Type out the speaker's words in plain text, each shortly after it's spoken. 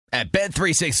At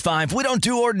Bet365, we don't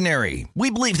do ordinary. We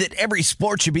believe that every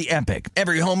sport should be epic.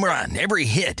 Every home run, every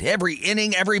hit, every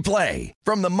inning, every play.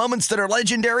 From the moments that are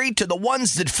legendary to the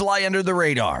ones that fly under the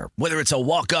radar. Whether it's a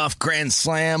walk-off grand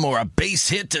slam or a base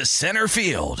hit to center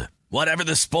field. Whatever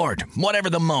the sport, whatever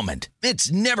the moment.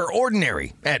 It's never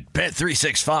ordinary at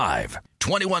Bet365.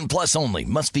 21 plus only.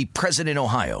 Must be present in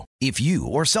Ohio. If you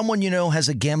or someone you know has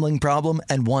a gambling problem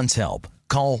and wants help,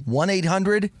 call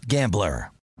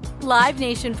 1-800-GAMBLER. Live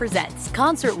Nation presents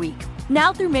Concert Week.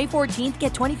 Now through May 14th,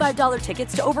 get $25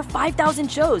 tickets to over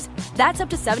 5,000 shows. That's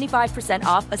up to 75%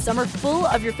 off a summer full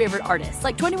of your favorite artists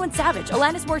like 21 Savage,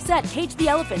 Alanis Morissette, Cage the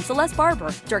Elephant, Celeste Barber,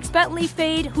 Dierks Bentley,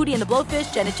 Fade, Hootie and the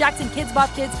Blowfish, Janet Jackson, Kids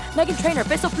Bop Kids, Meghan Trainor,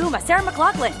 Peso Pluma, Sarah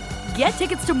McLachlan. Get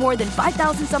tickets to more than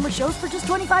 5,000 summer shows for just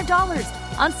 $25.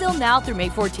 Until now through May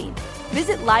 14th.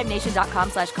 Visit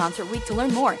LiveNation.com/Concert Week to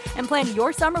learn more and plan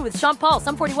your summer with Sean Paul,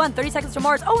 Sum 41, 30 Seconds to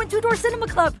Mars, and Two Door Cinema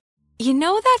Club. You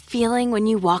know that feeling when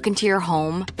you walk into your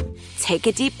home, take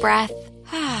a deep breath,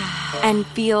 and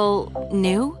feel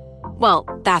new? Well,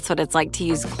 that's what it's like to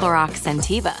use Clorox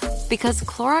Scentiva. Because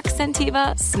Clorox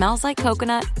Scentiva smells like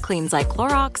coconut, cleans like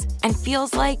Clorox, and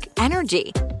feels like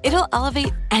energy. It'll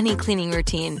elevate any cleaning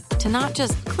routine to not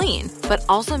just clean, but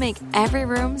also make every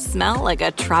room smell like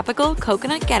a tropical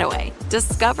coconut getaway.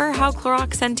 Discover how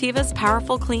Clorox Scentiva's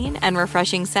powerful clean and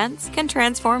refreshing scents can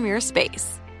transform your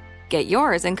space. Get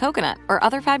yours in coconut or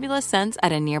other fabulous scents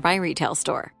at a nearby retail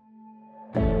store.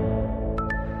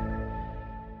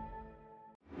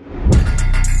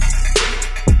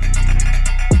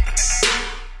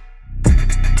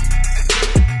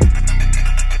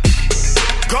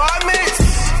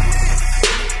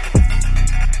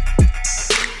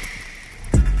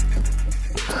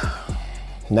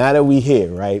 Now that we here,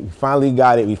 right? We finally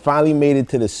got it. We finally made it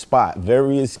to the spot.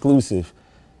 Very exclusive.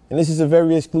 And this is a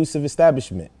very exclusive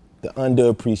establishment. The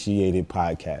Underappreciated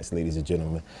Podcast, ladies and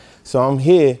gentlemen. So I'm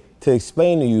here to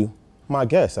explain to you my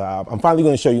guest. I'm finally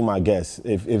going to show you my guest.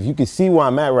 If you can see where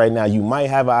I'm at right now, you might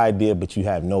have an idea, but you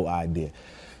have no idea.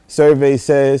 Survey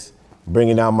says,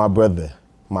 bringing out my brother,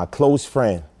 my close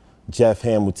friend, Jeff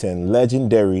Hamilton,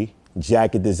 legendary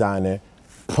jacket designer,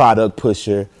 product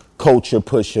pusher, culture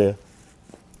pusher.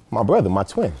 My brother, my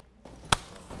twin.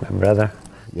 My brother.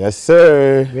 Yes,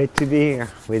 sir. Great to be here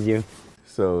with you.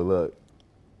 So look,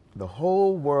 the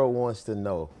whole world wants to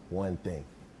know one thing.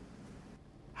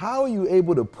 How are you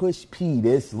able to push P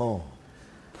this long?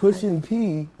 Pushing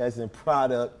P as in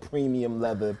product, premium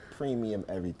leather, premium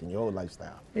everything, your whole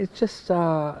lifestyle. It's just,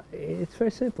 it's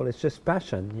very simple. It's just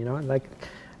passion, you know, like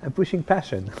I'm pushing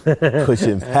passion.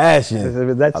 Pushing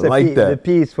passion. That's the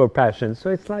P is for passion. So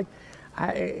it's like,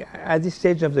 at this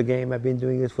stage of the game, I've been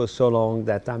doing it for so long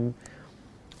that the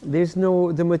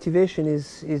motivation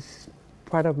is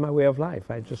part of my way of life.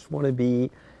 I just want to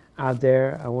be out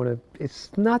there. It's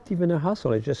not even a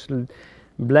hustle. It's just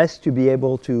blessed to be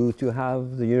able to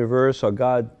have the universe or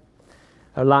God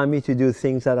allow me to do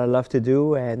things that I love to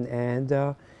do and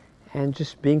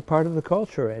just being part of the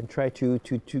culture and try to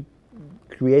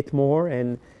create more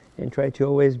and try to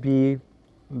always be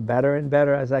better and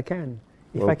better as I can,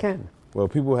 if I can. Well,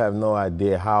 people have no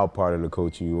idea how part of the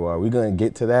culture you are. We're gonna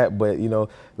get to that, but you know,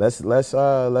 let's let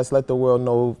the world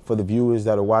know, for the viewers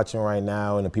that are watching right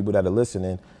now and the people that are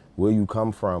listening, where you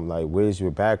come from. Like, where's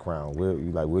your background? Where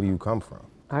do you come from?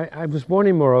 I was born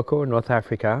in Morocco, North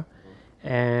Africa,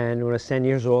 and when I was 10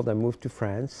 years old, I moved to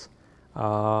France,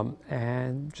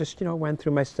 and just went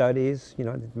through my studies,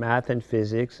 did math and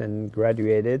physics, and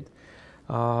graduated.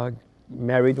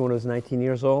 Married when I was 19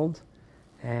 years old,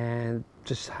 and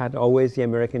just had always the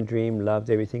American dream, loved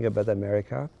everything about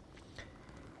America.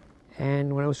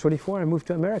 And when I was 24, I moved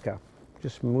to America.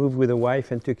 Just moved with a wife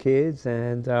and 2 kids,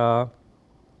 and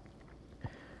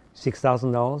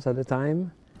 $6,000 at the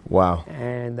time. Wow.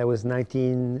 And that was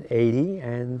 1980,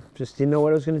 and just didn't know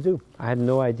what I was going to do. I had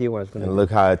no idea what I was going to do. And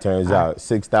look how it turns out.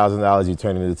 $6,000, you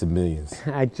turn it into millions.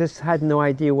 I just had no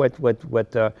idea what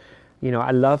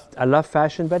I love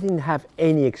fashion, but I didn't have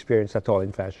any experience at all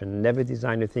in fashion. Never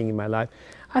designed a thing in my life.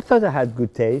 I thought I had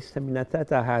good taste. I mean, I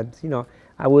thought I had,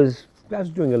 I was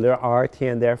doing a little art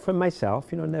here and there for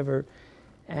myself, never.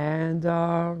 And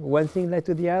one thing led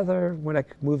to the other. When I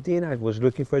moved in, I was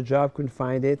looking for a job, couldn't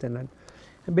find it, and I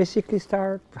basically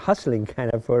started hustling,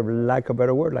 kind of, for lack of a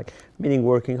better word, like meaning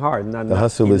working hard. Not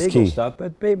hustle is key. Stuff,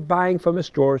 but buying from a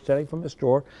store, selling from a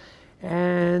store.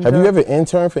 And have you ever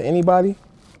interned for anybody?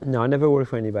 No, I never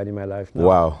worked for anybody in my life. No.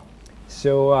 Wow.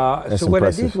 So what I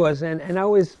did was, and I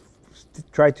always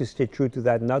tried to stay true to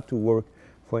that, not to work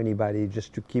for anybody,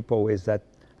 just to keep always that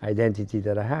identity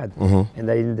that I had and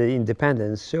that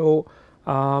independence. So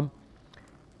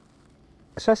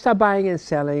So I started buying and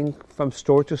selling from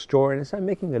store to store, and I started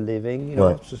making a living, you know,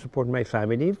 Right. to support my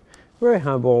family. Very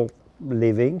humble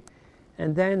living.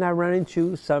 And then I ran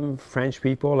into some French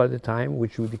people at the time,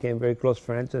 which we became very close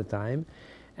friends at the time,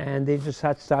 and they just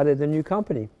had started a new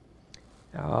company.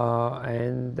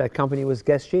 And that company was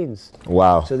Guess Jeans.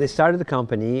 Wow. So they started the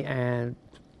company, and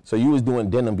So you was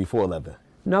doing denim before leather?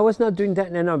 no, I was not doing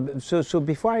that. No. So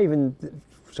before I even,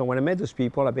 so when I met those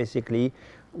people,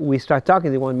 we started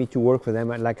talking. They wanted me to work for them.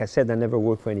 And like I said, I never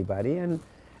worked for anybody, and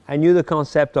I knew the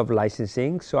concept of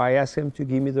licensing. So I asked them to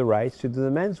give me the rights to do the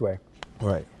menswear.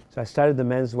 Right. So I started the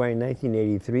menswear in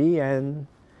 1983, and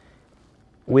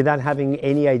without having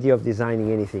any idea of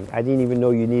designing anything. I didn't even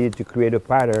know you needed to create a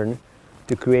pattern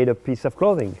to create a piece of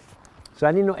clothing. So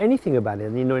I didn't know anything about it. I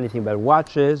didn't know anything about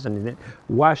washes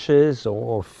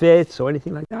or fits or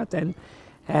anything like that. And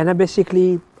I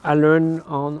learned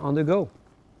on the go.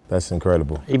 That's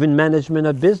incredible. Even management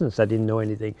of business, I didn't know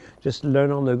anything. Just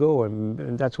learn on the go,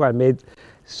 and that's why I made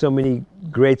so many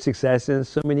great successes and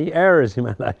so many errors in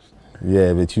my life.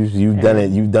 Yeah, but you've done it.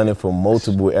 You've done it for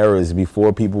multiple eras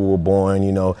before people were born,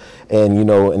 you know. And you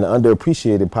know, in the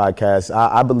Underappreciated podcast,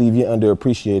 I believe you're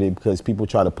underappreciated because people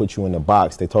try to put you in a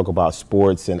box. They talk about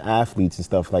sports and athletes and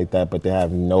stuff like that, but they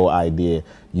have no idea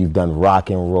you've done rock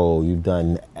and roll. You've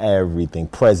done everything.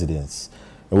 Presidents,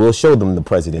 and we'll show them the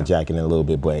president jacket in a little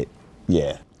bit. But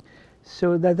yeah.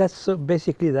 So that's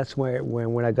basically where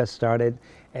when I got started.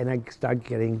 And I started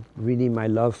getting really my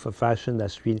love for fashion.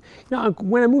 That's really, you know,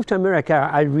 when I moved to America,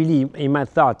 I really, in my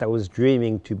thought, I was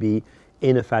dreaming to be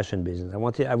in a fashion business.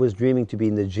 I was dreaming to be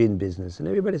in the jean business. And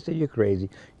everybody said, you're crazy.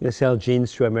 You're gonna sell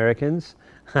jeans to Americans?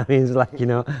 I mean, it's like, you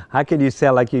know, how can you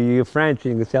sell, like you're French,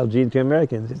 you can sell jeans to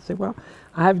Americans? It's like, well,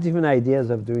 I have different ideas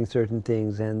of doing certain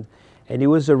things. And it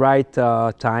was the right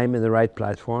time and the right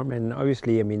platform. And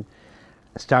obviously, I mean,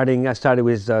 I started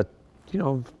with, you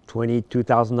know,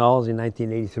 $22,000 in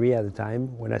 1983 at the time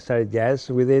when I started Guess.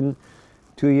 Within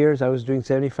 2 years, I was doing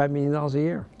 $75 million a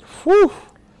year. Whew.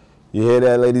 You hear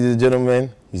that, ladies and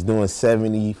gentlemen? He's doing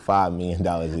 $75 million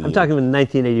a year. I'm talking about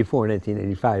 1984,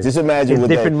 1985. Just imagine it's what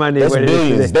different money. That's what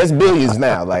billions. It is today. That's billions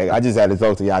now. Like, I just had to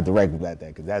talk to y'all directly about that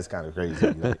because that's kind of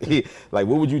crazy. Like,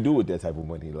 what would you do with that type of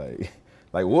money?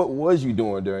 Like, what was you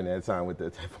doing during that time with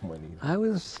that type of money? I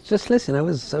was just listen. I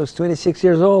was 26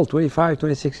 years old, 25,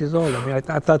 26 years old. I mean,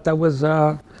 I thought that was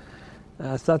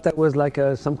like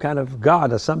some kind of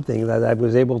god or something that I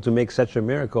was able to make such a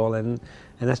miracle, and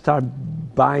I started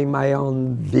buying my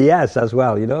own BS as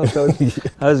well. You know, so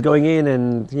I was going in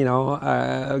and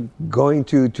going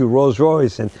to Rolls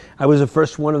Royce, and I was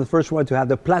one of the first to have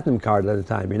the platinum card at the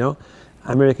time. You know.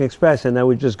 American Express, and I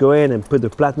would just go in and put the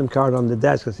platinum card on the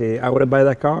desk and say, I want to buy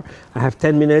that car. I have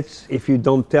 10 minutes. If you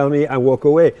don't tell me, I walk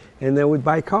away. And then we'd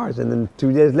buy cars. And then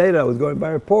 2 days later, I was going to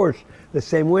buy a Porsche the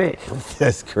same way.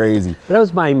 That's crazy. But I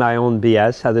was buying my own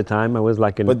BS at the time. I was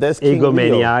like an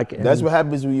egomaniac. That's what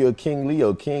happens when you're a King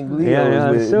Leo. King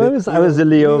Leo. Yeah. So I was a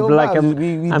Leo. Like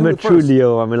I'm a true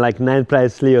Leo. I'm like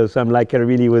 9+ Leo. So I'm like, I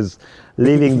really was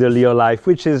living the Leo life,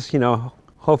 which is, you know,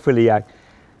 hopefully I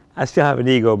still have an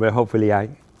ego, but hopefully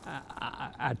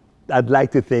I'd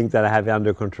like to think that I have it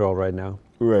under control right now.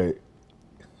 Right.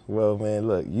 Well, man,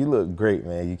 look, you look great,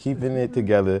 man. You're keeping it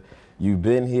together. You've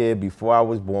been here before I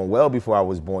was born, well before I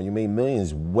was born. You made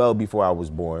millions well before I was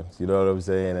born. You know what I'm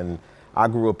saying? And I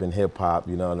grew up in hip hop,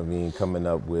 you know what I mean, coming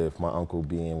up with my uncle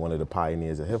being one of the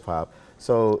pioneers of hip hop.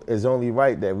 So it's only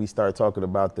right that we start talking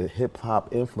about the hip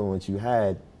hop influence you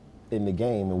had in the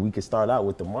game, and we could start out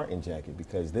with the Martin jacket,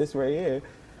 because this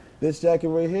jacket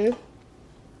right here,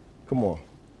 come on.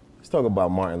 Let's talk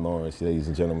about Martin Lawrence, ladies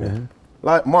and gentlemen. Mm-hmm.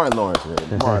 Like Martin Lawrence,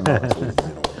 Martin Lawrence, ladies and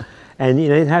gentlemen. And you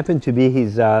know, it happened to be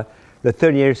his the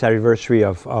 30th anniversary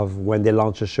of when they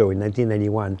launched the show in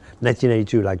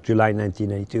 1992, like July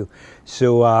 1992.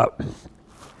 So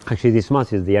actually this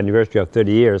month is the anniversary of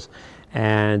 30 years.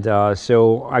 And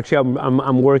so actually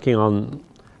I'm working on,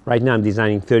 right now I'm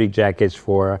designing 30 jackets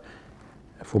for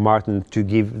Martin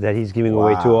that he's giving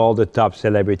away to all the top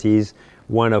celebrities,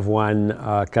 one-of-one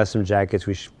custom jackets,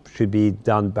 which should be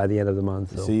done by the end of the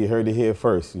month. So. See, you heard it here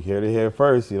first. You heard it here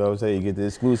first. You know what I'm saying? You get the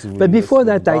exclusive. But before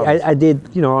that, I did,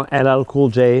 you know, LL Cool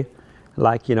J.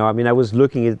 Like, you know, I mean, I was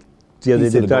looking at the other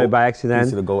day by accident.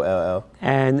 Easy to go LL.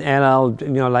 And LL,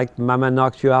 you know, like Mama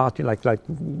Knocked You Out, like, I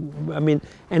mean,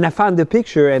 and I found the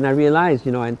picture and I realized,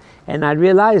 you know, and I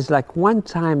realized like one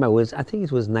time I think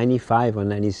it was 95 or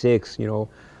 96, you know,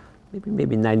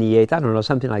 maybe 98, I don't know,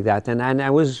 something like that. And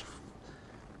I was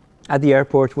at the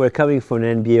airport, we're coming for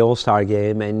an NBA All-Star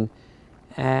game,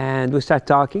 and we start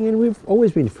talking, and we've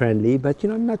always been friendly, but, you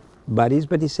know, not buddies.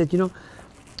 But he said, you know,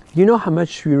 you know how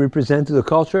much we represent to the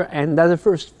culture? And that's the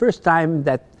first time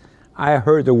that I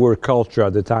heard the word culture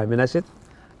at the time. And I said,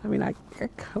 I mean, I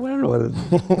don't know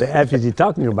what the F is he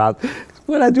talking about.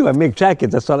 What I do, I make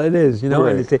jackets, that's all it is, you know?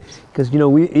 Right. Because, you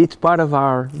know, it's part of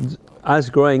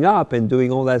us growing up and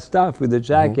doing all that stuff with the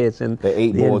jackets and The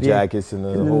 8-ball NBA jackets and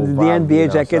the whole the vibe being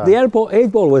NBA jacket. outside. The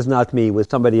 8-ball was not me, it was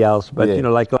somebody else. But Yeah. you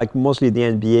know, like mostly the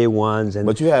NBA ones. And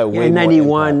But you had way in more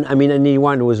 91. impact. I mean, in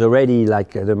 91 was already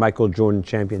like the Michael Jordan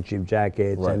championship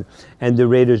jackets Right. and the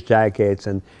Raiders jackets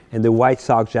and the White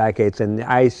Sox jackets and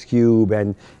Ice Cube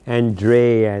and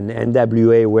Dre and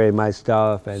NWA wearing my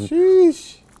stuff and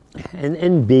Sheesh.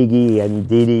 and Biggie and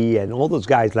Diddy and all those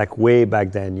guys like way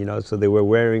back then, you know, so they were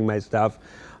wearing my stuff.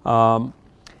 And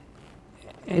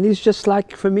it's just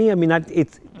like, for me, I mean,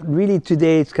 it's really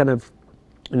today, it's kind of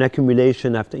an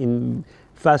accumulation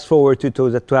fast forward to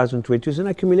 2022, it's an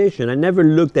accumulation. I never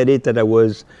looked at it that I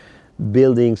was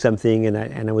building something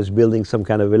and I was building some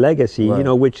kind of a legacy, Right. you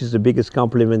know, which is the biggest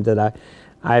compliment that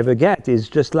I ever get. Is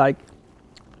just like,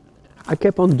 I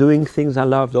kept on doing things I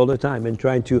loved all the time and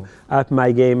trying to up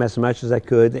my game as much as I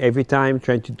could every time,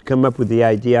 trying to come up with the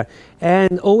idea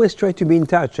and always try to be in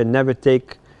touch and never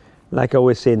take, like I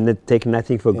always say, take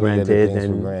nothing for Any other granted, things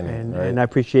for and, granted, and, right? and I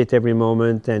appreciate every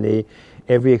moment and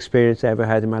every experience I ever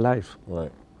had in my life.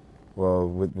 Right. Well,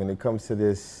 when it comes to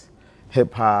this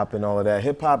hip hop and all of that,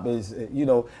 hip hop is, you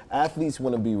know, athletes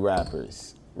want to be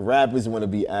rappers. Rappers want to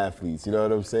be athletes, you know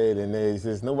what I'm saying? And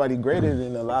there's nobody greater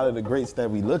than a lot of the greats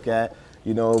that we look at,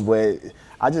 you know, but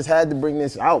I just had to bring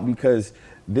this out because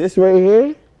this right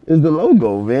here is the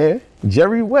logo, man.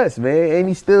 Jerry West, man, and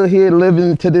he's still here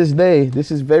living to this day.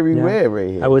 This is very Yeah. rare right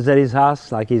here. I was at his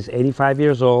house, like he's 85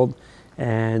 years old,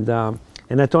 and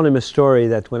I told him a story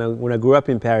that when I grew up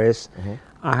in Paris,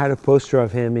 I had a poster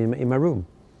of him in my room.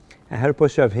 I had a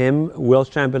poster of him, Will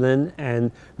Chamberlain,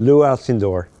 and Lou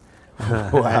Alcindor.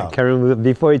 Wow. Kareem,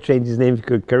 before he changed his name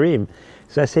to Kareem.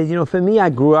 So I said, you know, for me,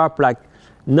 I grew up like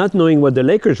not knowing what the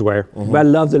Lakers were, but I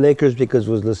loved the Lakers because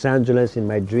it was Los Angeles in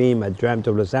my dream. I dreamt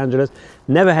of Los Angeles.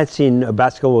 Never had seen a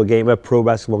basketball game, a pro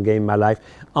basketball game in my life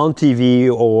on TV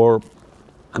or,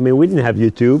 I mean, we didn't have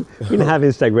YouTube, we didn't have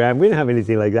Instagram, we didn't have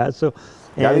anything like that. So,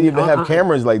 Y'all didn't even have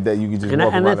cameras like that. You could just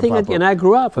walk around I think, and pop and up. I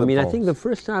grew up. I Flip mean, I phones. think the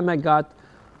first time I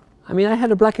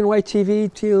had a black and white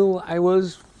TV till I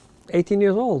was 18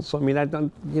 years old. So I mean, I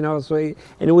don't, you know, and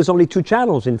it was only 2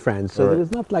 channels in France. So Right. it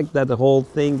was not like that the whole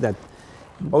thing that.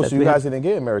 Oh, that so you we guys had. didn't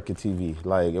get American TV?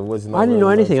 Like, it wasn't. I didn't know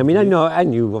anything. I mean, I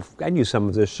TV? knew some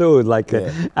of the shows, like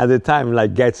Yeah. at the time,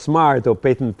 like Get Smart or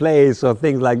Peyton Place or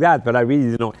things like that. But I really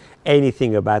didn't know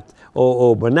anything about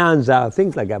or Bonanza,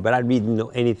 things like that. But I really didn't know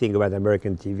anything about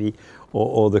American TV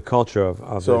or the culture of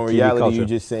So the in TV reality, culture. you're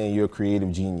just saying you're a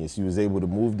creative genius. You was able to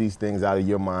move these things out of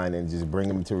your mind and just bring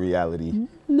them to reality.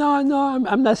 No,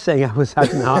 I'm not saying I was.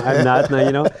 No, I'm not. No,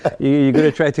 you know, you're going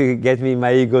to try to get me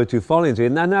my ego to fall into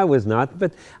it. No, I was not.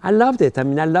 But I loved it. I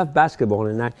mean, I loved basketball,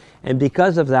 and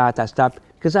because of that, I stopped.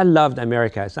 Because I loved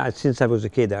America. Since I was a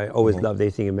kid, I always loved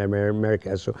anything in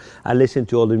America. So I listened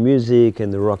to all the music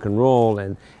and the rock and roll,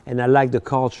 and I liked the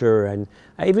culture. And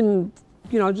I even,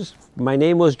 you know, just my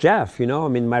name was Jeff. You know, I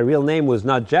mean, my real name was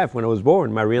not Jeff when I was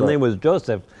born. My real Right. name was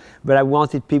Joseph. But I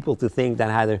wanted people to think that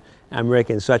I had an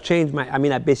American. So I changed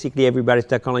I basically everybody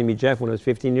started calling me Jeff when I was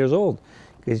 15 years old.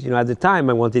 Because, you know, at the time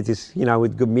I wanted to, you know, I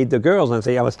would go meet the girls and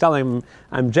say, I was telling them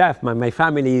I'm Jeff, my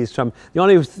family is from, the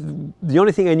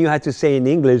only thing I knew how to say in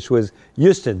English was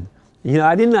Houston. You know,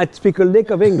 I did not speak a lick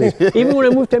of English. Even when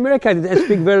I moved to America, I didn't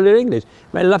speak very little English.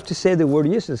 But I love to say the word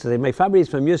Houston. So I say, my family is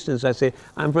from Houston, so I say,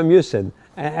 I'm from Houston.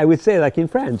 I would say like in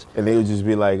French. And they would just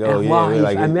be like, oh, yeah, Wow, we're he's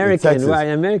like in American, Texas. why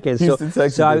American? Houston,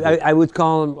 Texas, so is it? I would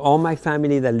call all my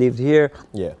family that lived here.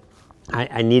 Yeah.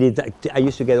 I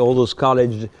used to get all those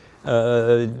college,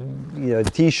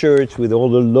 T-shirts with all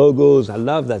the logos. I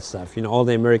love that stuff. You know, all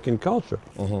the American culture.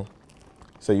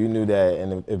 So you knew that,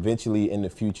 and eventually in the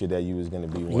future that you was going to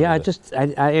be one. Yeah, of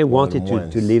the, I wanted them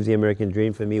to ones. live the American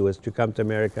dream. For me was to come to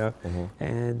America,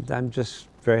 and I'm just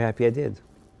very happy I did.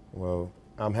 Well,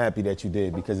 I'm happy that you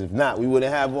did, because if not, we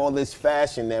wouldn't have all this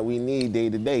fashion that we need day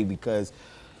to day, because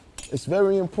it's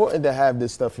very important to have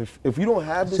this stuff. If you don't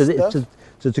have this stuff,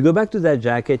 So to go back to that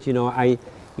jacket, you know, the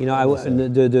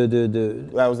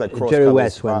that was like cross Jerry colors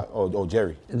West one. spot. Oh,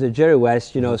 Jerry. The Jerry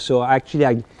West, you know, so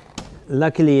actually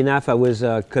luckily enough, I was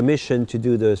commissioned to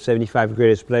do the 75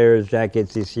 greatest players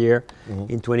jackets this year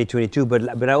in 2022,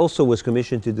 but I also was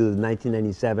commissioned to do the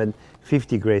 1997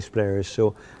 50 greatest players.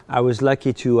 So I was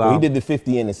lucky to. Well, he did the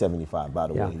 50 and the 75, by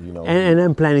the way. You know, and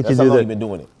I'm planning to that's do how long the. you've been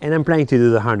doing it. And I'm planning to do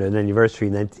the 100th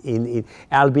anniversary.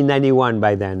 I'll be 91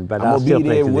 by then, but I'm I'll gonna still be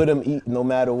plan there to do. with him, no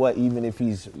matter what, even if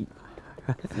he's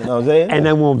You know what I'm saying? And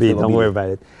I won't be. Don't worry about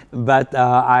it. But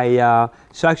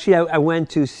so actually, I went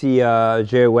to see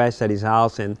Jerry West at his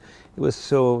house, and it was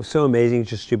so amazing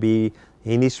just to be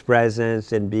in his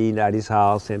presence and being at his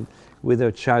house and with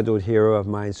a childhood hero of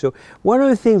mine. So one of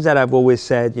the things that I've always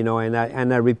said, you know,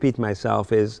 and I repeat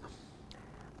myself is,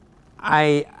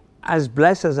 as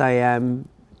blessed as I am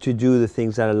to do the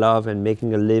things that I love and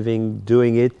making a living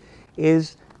doing it,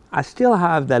 is I still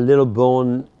have that little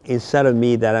bone inside of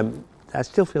me that I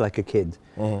still feel like a kid.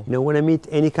 You know, when I meet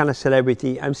any kind of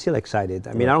celebrity, I'm still excited.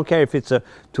 I mean, I don't care if it's a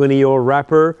 20-year-old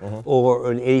rapper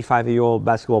or an 85-year-old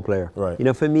basketball player. Right. You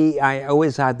know, for me, I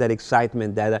always had that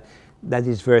excitement that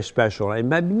is very special. And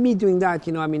by me doing that,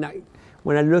 you know, I mean,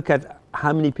 when I look at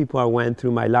how many people I went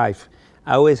through my life,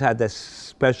 I always had that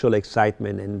special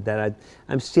excitement, and that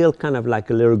I'm still kind of like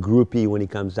a little groupie when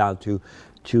it comes down to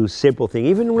simple things.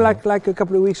 Even like a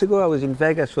couple of weeks ago, I was in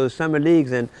Vegas for the Summer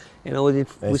Leagues, and I was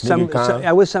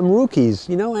with some rookies,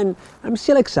 you know, and I'm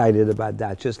still excited about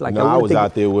that. Just like I was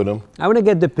out there with them. I want to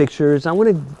get the pictures. I want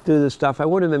to do the stuff. I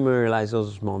want to memorialize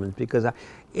those moments because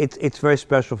it's very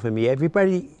special for me.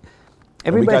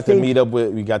 We got to meet up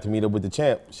with the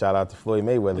champ. Shout out to Floyd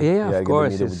Mayweather. Yeah, of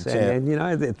course. And you know,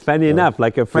 it's funny enough.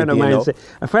 Like a friend of mine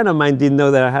didn't know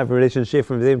that I have a relationship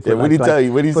with him. What did he tell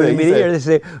you? What did he say? They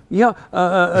say, "Yo,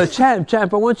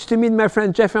 champ, I want you to meet my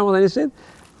friend Jeff Hamilton." And he said,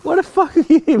 "What the fuck?"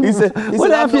 He said,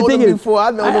 "What have you thinking?"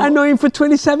 I know him for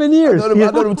 27 years. I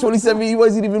know him 27 years. He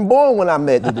wasn't even born when I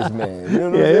met this man. You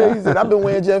know what I'm saying? He said, "I've been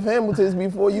wearing Jeff Hamiltons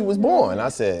before you was born." I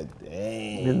said,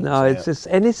 "Dang." No, it's just,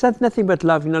 and it's not nothing but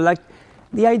love. You know, like.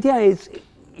 The idea is,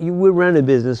 we run a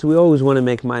business. We always want to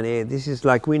make money. This is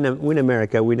like we in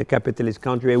America. We're in a capitalist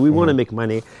country. We want to make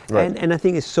money, right. and I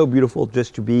think it's so beautiful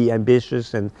just to be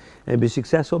ambitious and be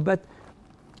successful. But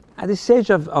at this stage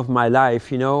of my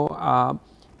life, you know,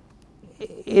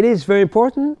 it is very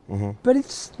important. But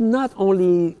it's not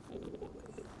only.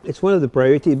 It's one of the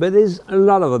priorities, but there's a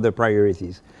lot of other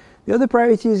priorities. The other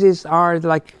priorities are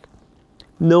like.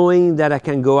 Knowing that I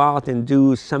can go out and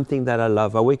do something that I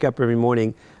love. I wake up every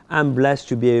morning, I'm blessed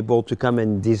to be able to come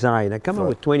and design. I come up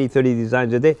with 20, 30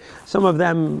 designs a day. Some of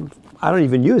them, I don't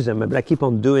even use them, but I keep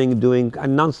on doing,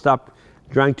 and nonstop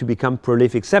trying to become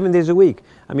prolific, 7 days a week.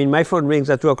 I mean, my phone rings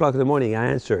at 2 o'clock in the morning, I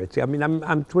answer it. I mean,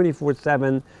 I'm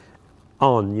 24/7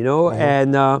 on, you know?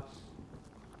 And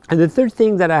the third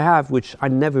thing that I have, which I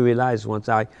never realized once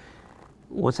I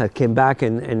came back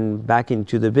and back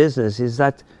into the business, is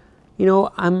that you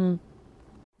know,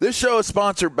 This show is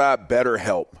sponsored by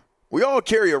BetterHelp. We all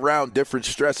carry around different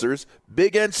stressors,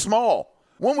 big and small.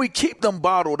 When we keep them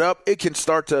bottled up, it can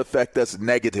start to affect us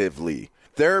negatively.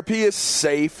 Therapy is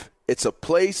safe. It's a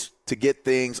place to get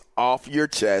things off your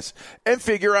chest and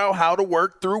figure out how to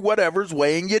work through whatever's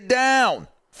weighing you down.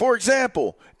 For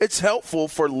example, it's helpful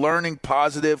for learning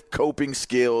positive coping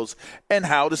skills and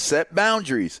how to set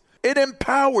boundaries. It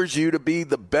empowers you to be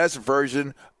the best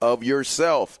version of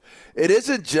yourself. It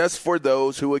isn't just for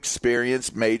those who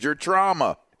experience major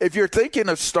trauma. If you're thinking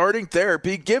of starting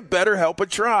therapy, give BetterHelp a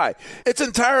try. It's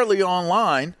entirely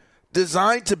online,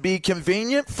 designed to be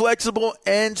convenient, flexible,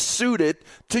 and suited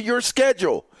to your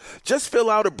schedule. Just fill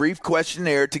out a brief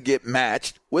questionnaire to get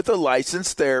matched with a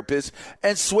licensed therapist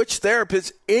and switch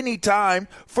therapists anytime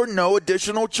for no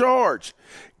additional charge.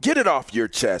 Get it off your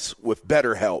chest with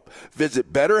BetterHelp.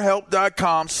 Visit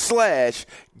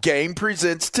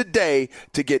BetterHelp.com/GamePresents today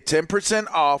to get 10%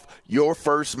 off your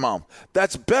first month.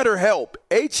 That's BetterHelp,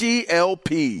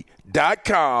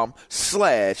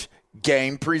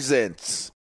 HELP.com/GamePresents.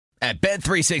 At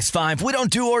Bet365, we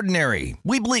don't do ordinary.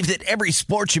 We believe that every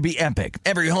sport should be epic.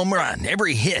 Every home run,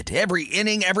 every hit, every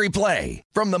inning, every play.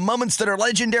 From the moments that are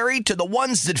legendary to the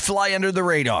ones that fly under the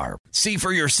radar. See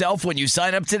for yourself when you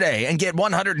sign up today and get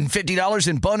 $150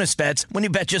 in bonus bets when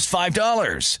you bet just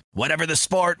 $5. Whatever the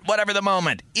sport, whatever the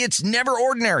moment, it's never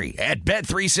ordinary at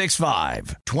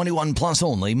Bet365. 21 plus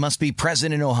only. Must be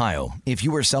present in Ohio. If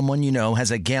you or someone you know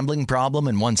has a gambling problem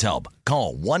and wants help,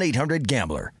 call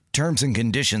 1-800-GAMBLER. Terms and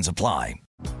conditions apply.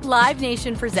 Live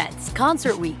Nation presents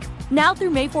Concert Week. Now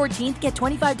through May 14th, get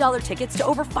 $25 tickets to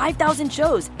over 5,000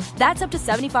 shows. That's up to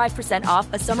 75% off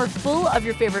a summer full of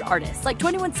your favorite artists like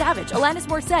 21 Savage, Alanis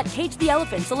Morissette, Cage the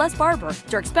Elephant, Celeste Barber,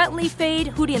 Dierks Bentley, Fade,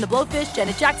 Hootie and the Blowfish,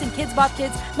 Janet Jackson, Kidz Bop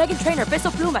Kids, Meghan Trainor, Peso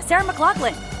Pluma, Sarah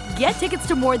McLachlan. Get tickets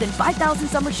to more than 5,000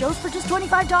 summer shows for just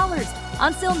 $25.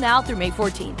 Until now through May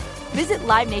 14th. Visit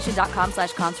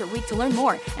LiveNation.com/Concert Week to learn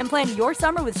more and plan your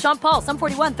summer with Sean Paul, Sum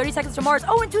 41, 30 Seconds to Mars,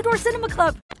 and Two Door Cinema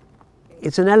Club.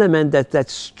 It's an element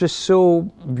that's just so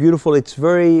beautiful. It's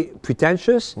very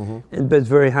pretentious, but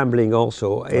very humbling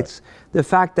also. Right. It's the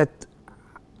fact that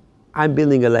I'm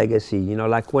building a legacy. You know,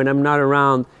 like when I'm not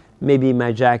around, maybe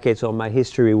my jackets or my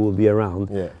history will be around.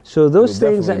 Yeah. So those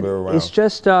It'll things, definitely be around. it's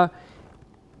just,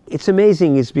 it's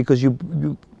amazing. It's because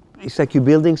it's like you're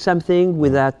building something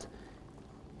without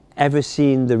ever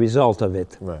seeing the result of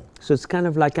it. Right. So it's kind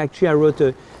of like, actually I wrote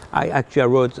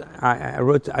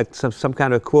some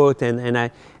kind of quote and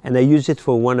I used it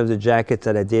for one of the jackets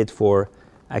that I did for,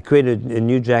 I created a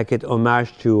new jacket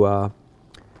homage to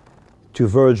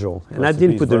Virgil. And I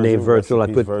didn't put the name Virgil,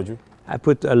 I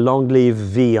put a long sleeve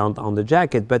V on the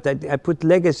jacket, but I put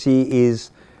legacy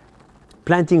is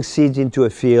planting seeds into a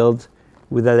field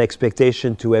without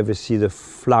expectation to ever see the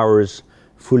flowers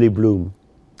fully bloom.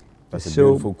 That's a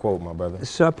beautiful quote, my brother.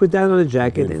 So I put that on the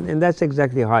jacket, and that's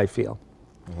exactly how I feel.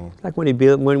 It's like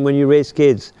when you raise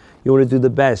kids, you want to do the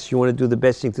best. You want to do the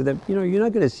best thing to them. You know, you're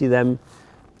not going to see them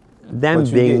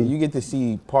being. You get to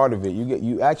see part of it.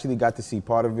 You actually got to see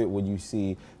part of it when you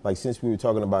see, like, since we were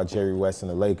talking about Jerry West and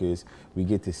the Lakers, we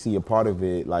get to see a part of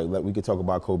it. Like we could talk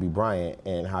about Kobe Bryant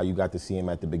and how you got to see him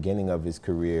at the beginning of his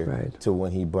career to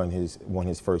when he won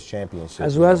his first championship.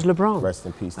 As well as LeBron. Rest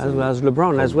in peace. As well as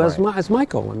LeBron, as well as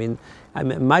Michael. I mean, I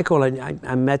met Michael in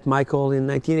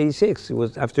 1986. It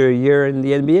was after a year in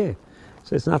the NBA.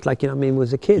 So it's not like, he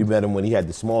was a kid. You met him when he had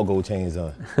the small gold chains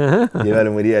on. You met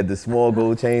him when he had the small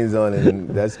gold chains on, and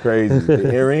that's crazy.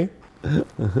 The earring?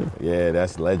 Yeah,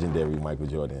 that's legendary, Michael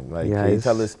Jordan. Like, can you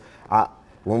tell us,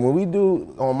 when we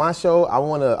do on my show, I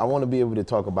wanna be able to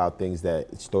talk about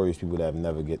stories people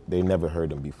that they never heard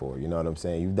them before. You know what I'm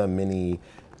saying? You've done many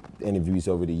interviews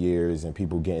over the years and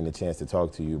people getting a chance to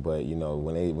talk to you, but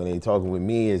when they talking with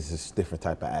me, it's just different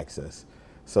type of access.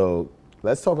 So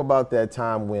let's talk about that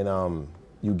time when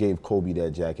you gave Kobe that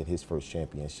jacket, his first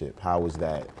championship. How was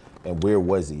that, and where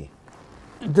was he?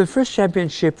 The first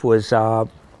championship was in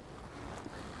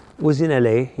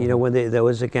LA. When that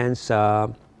was against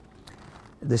the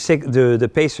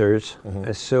Pacers.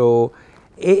 So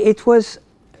it was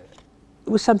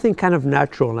something kind of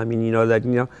natural. I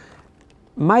mean,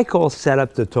 Michael set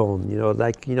up the tone.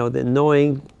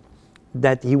 Knowing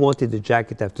that he wanted the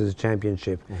jacket after the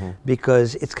championship,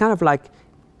 because it's kind of like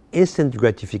instant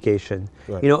gratification.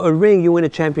 Right. A ring, you win a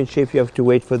championship, you have to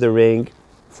wait for the ring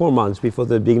 4 months before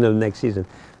the beginning of the next season.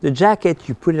 The jacket,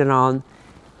 you put it on,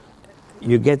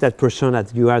 you get that persona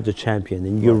that you are the champion,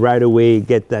 and you right away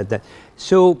get that.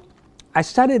 So I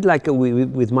started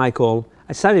with Michael.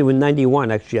 I started with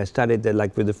 91, actually. I started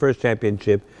with the first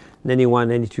championship, 91,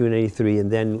 92, 93,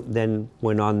 and then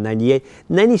went on 98.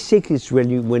 96 is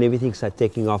really when everything started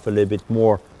taking off a little bit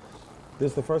more.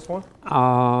 This is the first one?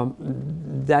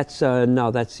 That's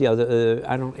the other.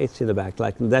 It's in the back.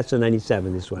 That's a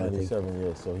 97. This one, 97, I think.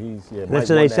 Yeah. So he's That's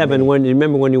a 97.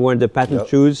 Remember when you wore the patent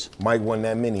shoes? Mike won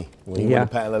that mini when he won the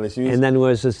patent leather shoes. And then it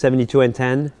was a 72 and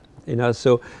 10.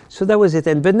 So that was it.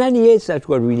 But 98, that's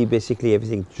what really basically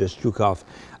everything just took off.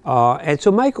 And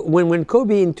so Mike, when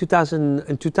Kobe in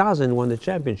 2000 won the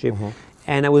championship,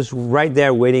 and I was right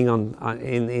there waiting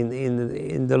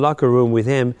in the locker room with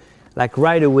him.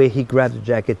 Right away, he grabbed the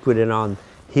jacket, put it on.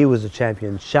 He was the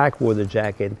champion. Shaq wore the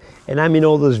jacket, and I'm in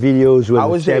all those videos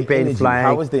with the champagne flying.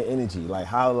 How was the energy? What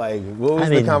was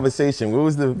the conversation? What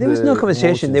was the? There was no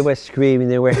conversation. Emotions? They were screaming.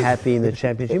 They were happy in the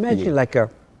championship. Imagine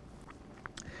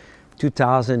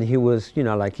 2000. He was,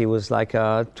 he was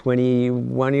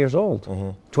 21 years old.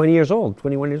 20 years old,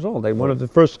 21 years old. One of the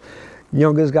first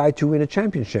youngest guy to win a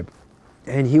championship,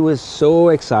 and he was so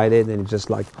excited and just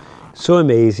so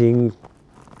amazing.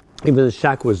 Even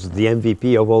Shaq was the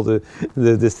MVP of all the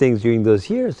things during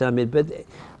those years. I mean, but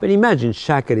imagine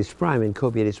Shaq at his prime and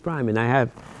Kobe at his prime, and I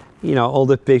have, all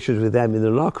the pictures with them in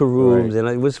the locker rooms, and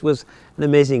it was an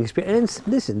amazing experience. And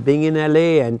listen, being in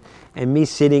LA and me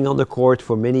sitting on the court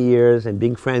for many years and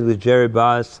being friends with Jerry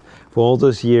Buss for all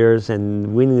those years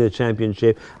and winning the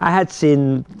championship. I had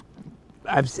seen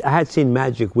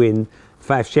Magic win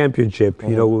 5 championships,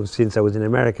 since I was in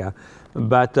America.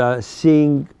 But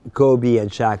seeing Kobe and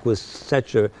Shaq was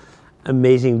such an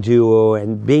amazing duo,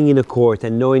 and being in the court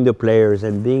and knowing the players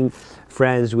and being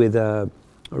friends with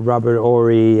Robert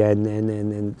Horry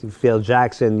and Phil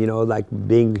Jackson,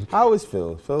 being... How is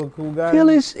Phil? Phil a cool guy?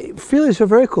 Phil is a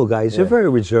very cool guy. He's a very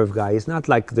reserved guy. He's not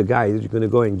like the guy who's going to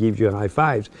go and give you high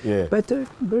fives. Yeah. But a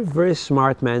very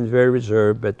smart man, very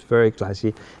reserved, but very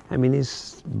classy. I mean,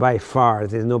 he's by far,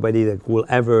 there's nobody that will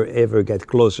ever get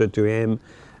closer to him.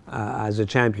 As a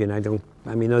champion,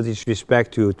 no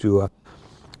disrespect to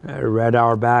Red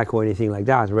Auerbach or anything like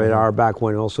that. Red Auerbach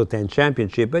won also 10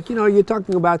 championships, but you're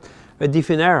talking about a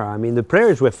different era. I mean, the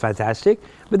players were fantastic,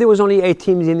 but there was only 8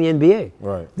 teams in the NBA.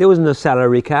 Right. There was no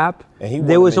salary cap. And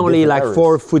there was only like eras.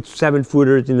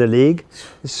 7-footers in the league.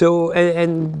 So,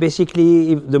 and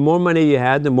basically, the more money you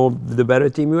had, the better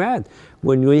team you had.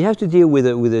 When you have to deal with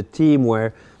a team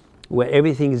where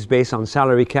everything is based on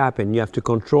salary cap and you have to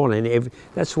control, and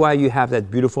that's why you have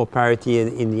that beautiful parity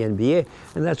in the NBA.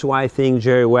 And that's why I think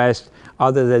Jerry West,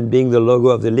 other than being the logo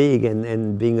of the league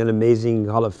and being an amazing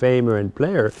Hall of Famer and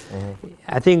player,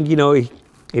 I think,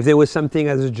 if there was something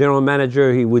as a general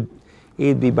manager,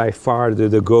 he'd be by far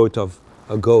the GOAT of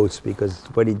GOATs, because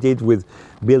what he did with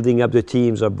building up the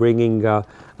teams or bringing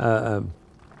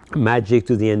magic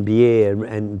to the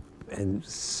NBA and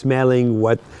smelling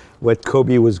what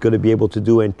Kobe was going to be able to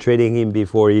do, and trading him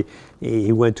before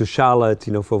he went to Charlotte,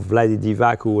 for Vlade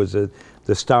Divac, who was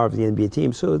the star of the NBA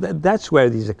team. So that's where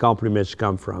these accomplishments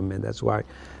come from, and that's why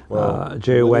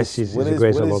Jerry West is the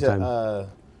greatest of all time.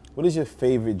 What is your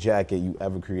favorite jacket you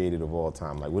ever created of all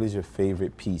time? Like, what is your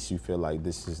favorite piece you feel like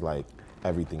this is like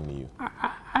everything to you?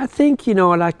 I think,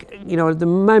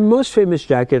 my most famous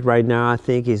jacket right now, I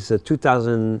think, is the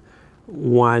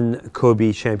 2001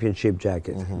 Kobe championship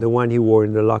jacket, the one he wore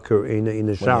in the locker in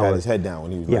the shower. When he had his head down,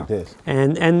 when he was like this.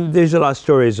 And there's a lot of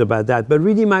stories about that. But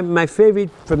really, my favorite,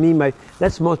 for me,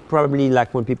 that's most probably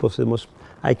like when people say the most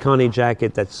iconic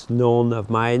jacket that's known of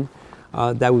mine,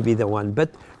 that would be the one.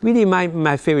 But really,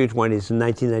 my favorite one is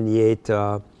 1998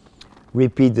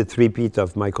 the three-peat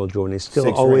of Michael Jordan. It's still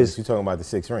 6 always. Rings. You're talking about the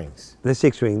 6 rings. The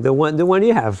 6 ring, the one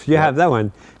you have. You have that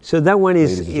one. So that one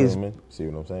Ladies and gentlemen, see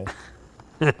what I'm saying?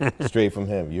 Straight from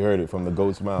him. You heard it from the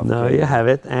GOAT's mouth. No, okay? you have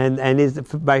it, and it's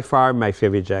by far my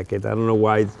favorite jacket. I don't know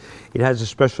why. It has a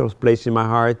special place in my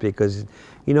heart because,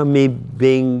 me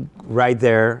being right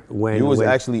there when you was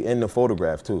actually in the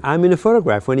photograph too. I'm in the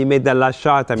photograph when he made that last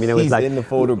shot. I mean, it was like in the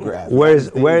photograph. Where's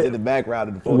in the background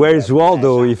of the photograph? Where's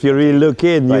Waldo? If you really look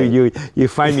in, right. you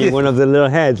find me one of the little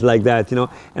heads like that,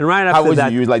 And right after How was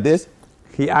that, you was like this?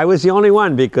 I was the only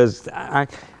one because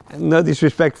no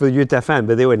disrespect for the Utah fan,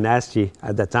 but they were nasty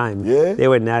at that time. Yeah? They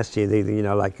were nasty. They,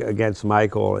 like against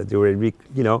Michael, they were,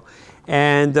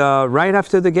 And right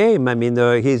after the game, I mean,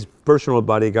 his personal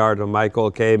bodyguard,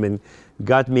 Michael, came and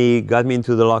got me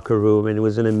into the locker room, and it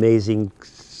was an amazing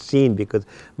scene because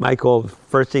Michael,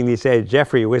 first thing he said,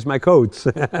 "Jeffrey, where's my coats?"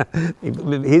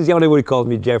 He's the only one who called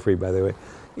me Jeffrey, by the way.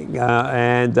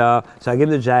 So I gave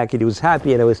him the jacket. He was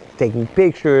happy, and I was taking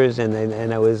pictures,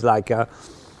 and I was like.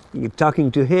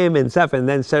 Talking to him and stuff, and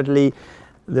then suddenly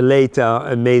the late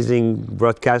amazing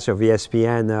broadcaster of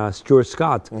ESPN, Stuart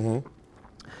Scott,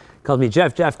 called me,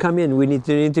 Jeff, come in, we need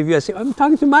to interview. I said, I'm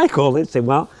talking to Michael. They said,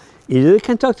 well, either you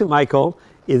can talk to Michael,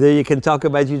 either you can talk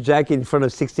about your jacket in front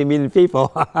of 60 million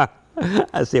people.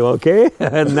 I said, okay,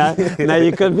 and now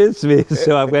you convinced me.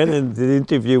 So I went and did an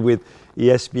interview with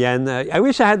ESPN. I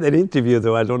wish I had that interview,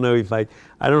 though. I don't know if I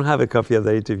don't have a copy of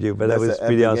that interview, but that was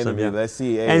pretty awesome. Interview. Yeah. Let's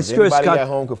see. Hey, and if Stuart anybody Scott at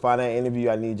home could find that interview,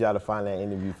 I need y'all to find that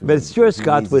interview for me. But Stuart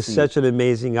Scott was such an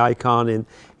amazing icon, and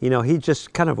he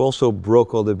just kind of also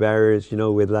broke all the barriers,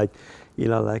 with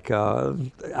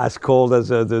as cold as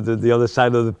the other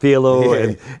side of the pillow,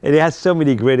 and he has so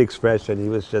many great expressions. He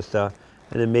was just an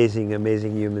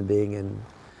amazing human being, and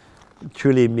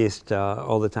truly missed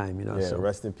all the time, Yeah, so.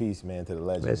 Rest in peace, man, to the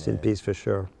legend. Rest in peace for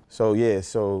sure. So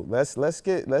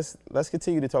let's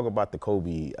continue to talk about the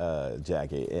Kobe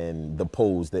jacket and the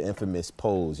pose, the infamous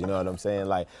pose. You know what I'm saying?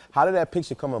 Like, how did that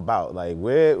picture come about? Like,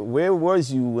 where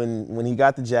was you when he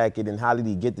got the jacket, and how did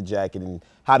he get the jacket, and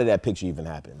how did that picture even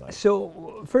happen? Like,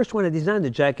 so first, when I designed the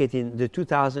jacket in the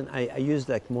 2000, I used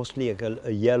like mostly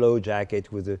a yellow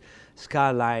jacket with a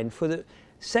skyline. For the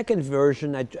second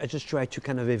version, I just tried to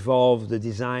kind of evolve the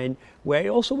design, where it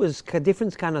also was a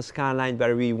different kind of skyline, but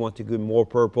I really want to go more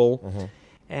purple.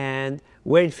 And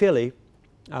we're in Philly.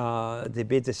 They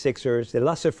beat the Sixers. They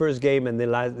lost their first game, and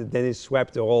then they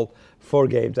swept the whole 4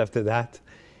 games after that.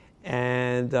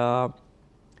 And of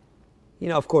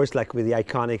course, like with the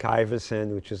iconic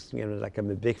Iverson, which is like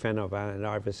I'm a big fan of Allen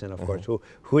Iverson, of course.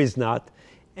 Who is not?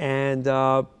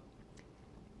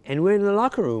 And we're in the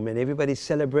locker room, and everybody's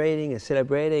celebrating, and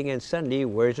suddenly,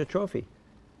 where's the trophy?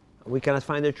 We cannot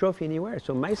find the trophy anywhere.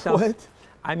 So myself, what?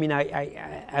 I mean,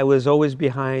 I was always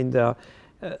behind the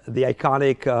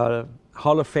iconic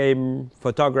Hall of Fame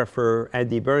photographer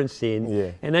Andy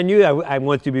Bernstein, and I knew I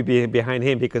wanted to be behind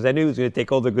him because I knew he was going to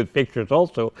take all the good pictures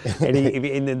also. And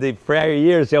in the prior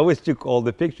years, he always took all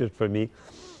the pictures for me,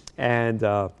 and.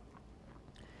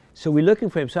 So we're looking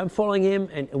for him. So I'm following him,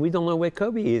 and we don't know where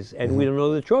Kobe is, and we don't know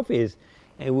where the trophy is.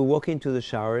 And we walk into the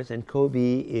showers, and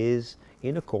Kobe is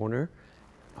in a corner,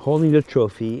 holding the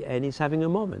trophy, and he's having a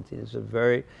moment. It's a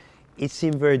very It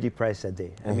seemed very depressed that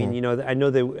day. I mean, I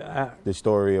know the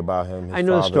story about him. His I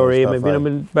know the father story, and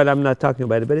stuff, but I'm not talking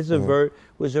about it. But it's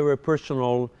was a very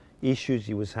personal issues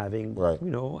he was having, right.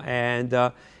 And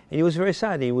he was very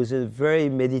sad. He was in a very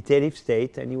meditative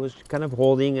state, and he was kind of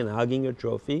holding and hugging a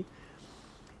trophy.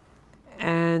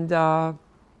 And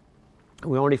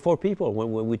we were only 4 people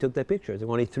when we took that picture. There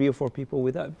were only 3 or 4 people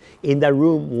with us in that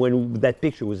room when that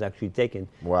picture was actually taken,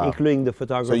 including the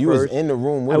photographers. So you was in the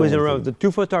room with I was in the room, the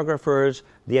 2 photographers,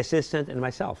 the assistant, and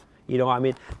myself.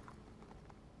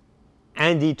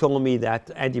 Andy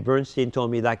Bernstein told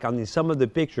me that on some of the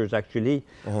pictures, actually,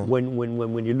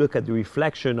 when you look at the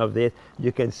reflection of it,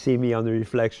 you can see me on the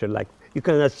reflection. Like, you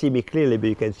cannot see me clearly, but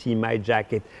you can see my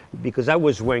jacket, because I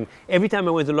was wearing, every time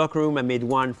I went to the locker room, I made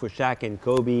one for Shaq and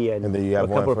Kobe, and then you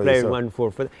have a couple one of players, yourself. one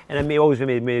for and I always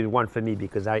made one for me,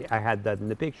 because I had that in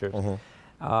the pictures.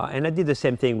 And I did the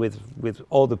same thing with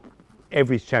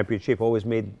every championship, always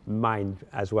made mine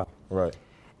as well. Right.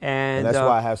 And that's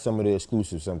why I have some of the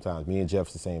exclusives sometimes. Me and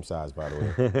Jeff's the same size, by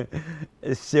the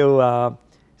way. So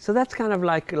that's kind of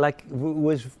like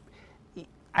was.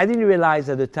 I didn't realize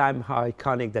at the time how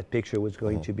iconic that picture was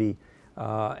going to be.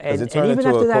 And even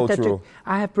after that,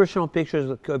 I have personal pictures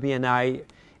with Kobe and I,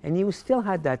 and he still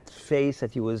had that face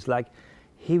that he was like,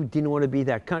 he didn't want to be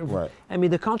there. Right. I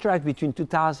mean, the contract between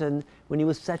 2000, when he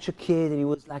was such a kid and he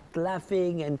was like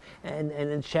laughing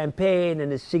and champagne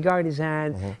and a cigar in his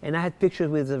hand, and I had pictures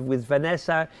with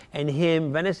Vanessa and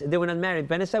him. Vanessa, they were not married.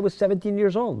 Vanessa was 17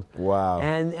 years old. Wow.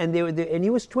 And he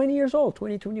was 20 years old,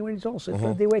 21 years old.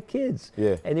 So they were kids.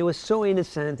 Yeah. And it was so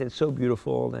innocent and so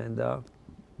beautiful, and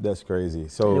that's crazy.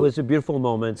 So it was a beautiful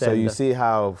moment. So you see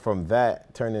how from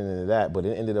that turned into that, but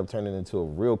it ended up turning into a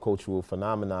real cultural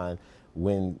phenomenon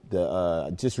when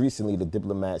just recently the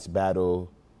Diplomats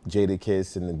battle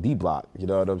Jadakiss and the D Block. You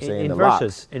know what I'm saying? In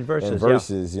Versus,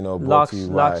 Lox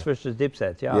versus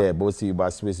Dipset. Yeah, brought to you by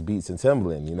Swiss Beats and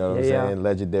Timbaland. You know what I'm saying?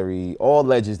 Legendary, all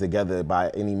legends together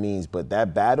by any means. But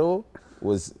that battle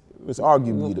was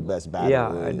arguably the best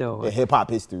battle in hip hop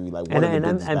history. Like one of the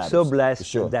biggest I'm battles, so blessed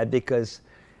sure. that, because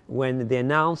when they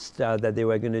announced that they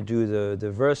were going to do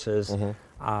the verses,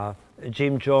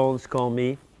 Jim Jones called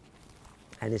me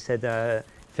and he said,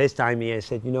 FaceTime me, and he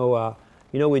said,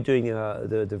 we're doing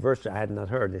the verse. I had not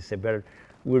heard. They said, but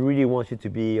we really want you to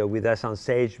be with us on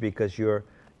stage because you're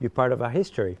part of our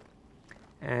history.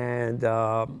 And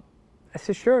I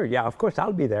said, sure, yeah, of course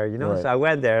I'll be there, Right. So I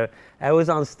went there. I was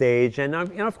on stage, and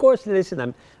of course,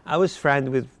 listen, I was friends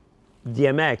with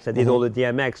DMX. I did all the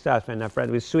DMX stuff, and I'm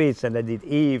friends with Sweets, and I did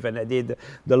Eve, and I did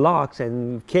the Lox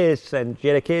and Kiss and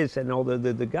Jadakiss and all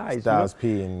the guys. Styles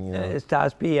P and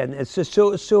Styles P, and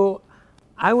so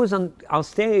I was on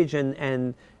stage,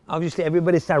 and obviously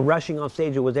everybody started rushing on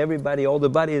stage. It was everybody, all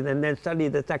the buddies, and then suddenly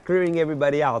they started clearing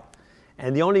everybody out,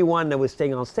 and the only one that was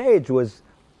staying on stage was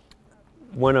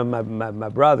one of my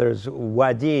brothers,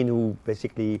 Wadeen, who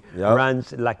basically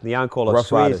runs like the uncle of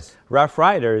Sweets, Rough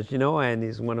Riders, and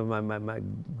he's one of my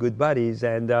good buddies.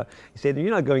 And he said,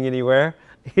 "You're not going anywhere."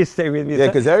 He stayed with me. Yeah,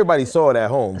 because everybody saw it at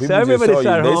home. People so everybody just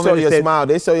saw you. They saw your smile.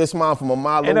 They saw your smile from a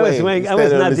mile and away. I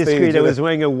was not discreet. I was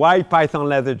wearing a white python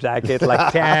leather jacket,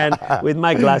 like tan, with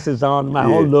my glasses on, my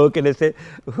whole look. And they said,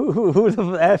 who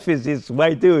the F is this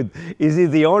white dude? Is he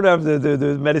the owner of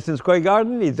the Madison Square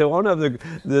Garden? Is the owner of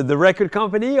the record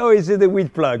company? Or is he the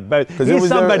weed plug? But he's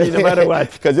somebody no matter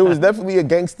what. Because it was definitely a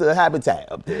gangster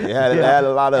habitat up there. It had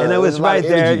a lot of and I was right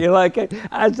there. You're like,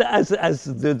 as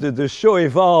the show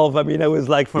evolved, I mean, I was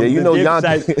like from the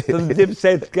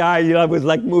Dipset guy, I was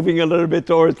like moving a little bit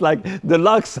towards like the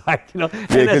Lox side, Yeah,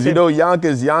 because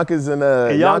Yonkers and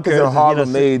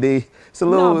Harlem, it's a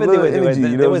little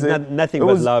energy. There was nothing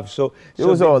but love. So it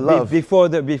was all love. Before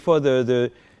the Did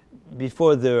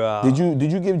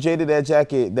you give Jada that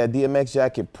jacket, that DMX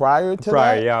jacket prior to that?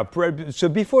 Prior, yeah. So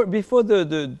before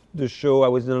the show, I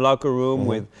was in the locker room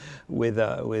with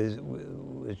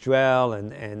Joel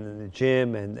and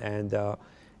Jim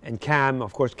and Cam,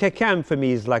 of course. Cam for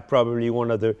me is like probably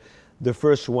one of the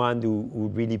first one who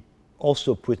really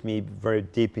also put me very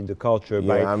deep in the culture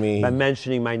by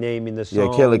mentioning my name in the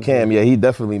song. Yeah, Killer Cam, he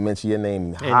definitely mentioned your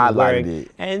name, highlighted it,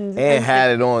 and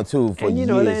had it on too for years.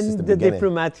 And the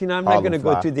Diplomat, I'm not going to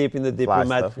go too deep in the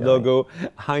Diplomat logo,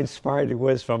 how inspired it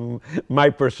was from my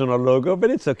personal logo,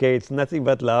 but it's okay. It's nothing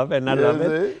but love, and I love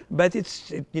it. But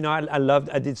it's,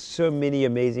 I did so many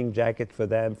amazing jackets for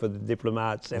them, for the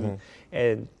Diplomats, and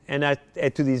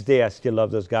to this day I still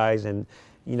love those guys, and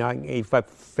You know, if I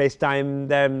FaceTime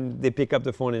them, they pick up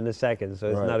the phone in a second, so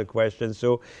it's Right. not a question.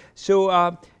 So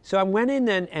I went in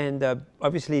and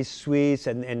obviously Swiss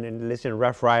and listen,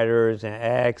 Rough Riders and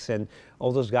X and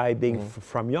all those guys being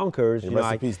from Yonkers. Yeah, You know,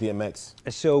 rest in peace, DMX.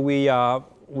 so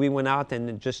we went out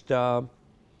and just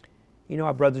you know,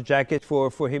 I brought the jacket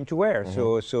for him to wear.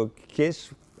 So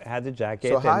Kiss had the jacket.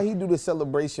 So how and- he do the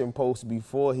celebration post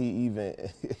before he even?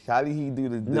 How did he do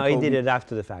the? No, he did it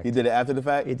after the fact. He did it after the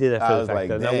fact. He did it I after the was fact. like,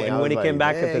 No, dang, and I when was he came like,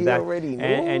 back man, after he that, already knew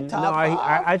and no, top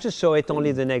five. I just saw it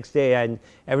only the next day, and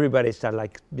everybody started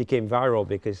like became viral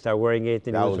because he started wearing it.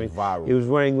 And That he was wearing, viral. He was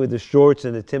wearing with the shorts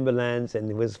and the Timberlands,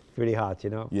 and it was pretty hot, you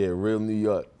know. Yeah, real New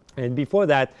York. And before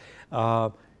that,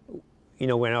 you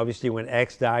know, when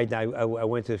X died, I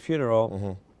went to the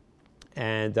funeral,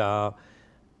 and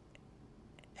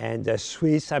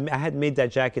Swiss. I had made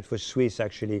that jacket for Swiss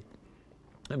actually.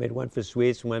 I made one for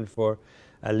Swiss, one for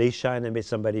Alicia, and I made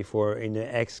somebody in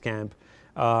the X camp,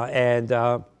 and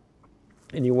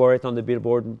he wore it on the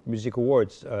Billboard Music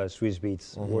Awards. Swiss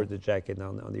Beats wore the jacket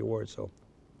on the awards. So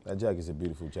That jacket's a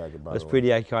beautiful jacket, by it was the way. pretty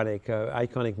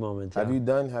iconic moment. Have yeah.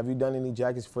 you done any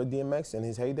jackets for DMX in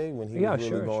his heyday when he Yeah, was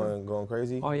really sure. going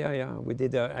crazy? Oh yeah. We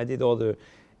did. I did all the,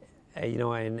 you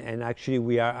know, and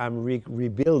actually I'm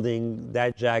rebuilding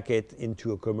that jacket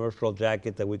into a commercial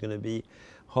jacket that we're going to be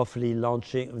hopefully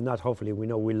launching. Not hopefully, we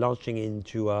know we're launching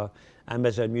into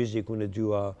Amazon Music. We're going to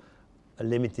do a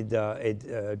limited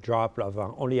drop of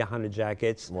only 100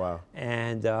 jackets. Wow.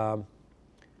 And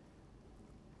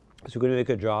so we're going to make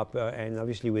a drop, and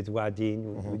obviously with Wadeen,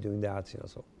 we're doing that. You know,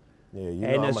 so. Yeah, you know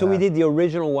And I'ma so we have- did the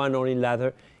original one only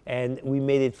leather, and we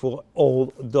made it for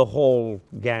the whole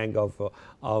gang of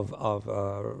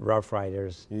Rough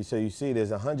Riders. So you see,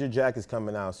 there's 100 jackets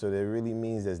coming out, so that really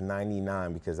means there's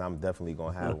 99 because I'm definitely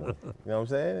gonna have one. You know what I'm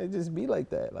saying? It just be like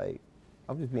that. Like,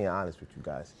 I'm just being honest with you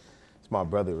guys. It's my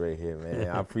brother right here, man.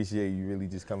 I appreciate you really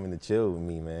just coming to chill with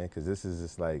me, man, because this is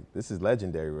just like, this is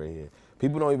legendary right here.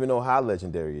 People don't even know how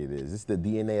legendary it is. It's the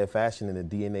DNA of fashion and the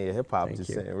DNA of hip hop Thank just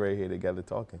you. sitting right here together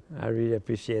talking. I really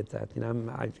appreciate that. You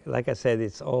know, like I said,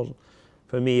 it's all,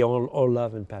 for me, all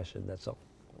love and passion. That's all.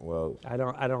 Well, I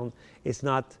don't. It's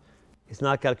not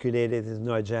calculated. There's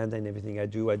no agenda in everything I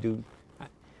do. I do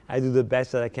the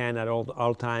best that I can at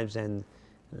all times, and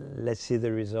let's see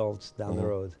the results down the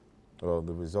road. Well,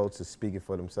 the results are speaking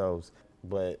for themselves.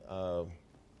 But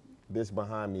this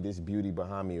behind me, this beauty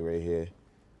behind me right here,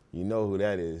 you know who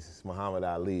that is. It's Muhammad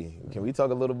Ali. Can we talk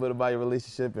a little bit about your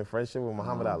relationship and friendship with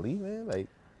Muhammad Ali, man? Like,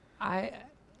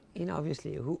 You know,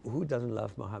 obviously, who doesn't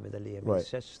love Muhammad Ali? I mean, Right.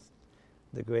 He's just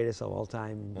the greatest of all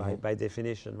time by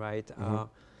definition, right?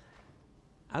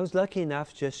 I was lucky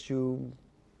enough just to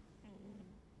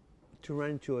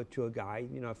run into a guy,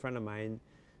 you know, a friend of mine,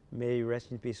 may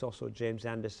rest in peace, also James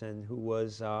Anderson, who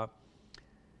was a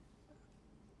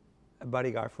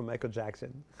bodyguard for Michael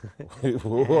Jackson.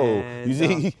 whoa. And, You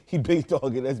see, he big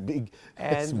dogging. That's big.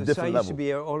 That's a And so I different used level. to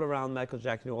be all around Michael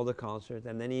Jackson, all the concerts,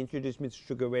 and then he introduced me to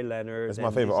Sugar Ray Leonard. That's my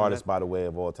and favorite this and artist, that. by the way,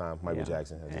 of all time. Michael Yeah.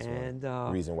 Jackson. That's just And,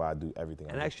 one reason why I do everything I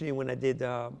And do. actually,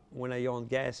 when I owned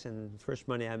gas and first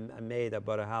money I made, I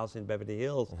bought a house in Beverly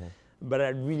Hills, but I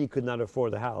really could not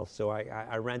afford the house, so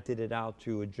I rented it out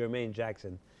to Jermaine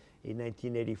Jackson in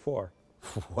 1984.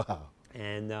 Wow.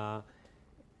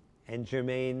 And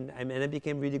Jermaine, and I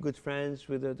became really good friends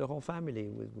with the whole family,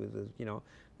 with you know,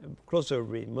 closer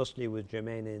mostly with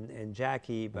Jermaine and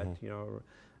Jackie, but you know,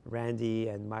 Randy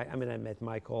and I met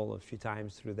Michael a few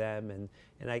times through them, and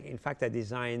in fact I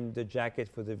designed the jacket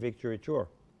for the Victory Tour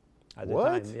at the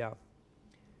What? time, yeah.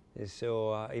 And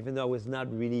so even though I was not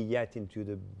really yet into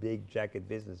the big jacket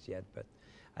business yet, but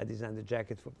I designed the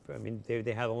jacket I mean,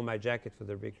 they had all my jacket for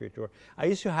the Victory Tour. I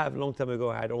used to have, a long time ago,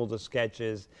 I had all the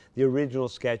sketches, the original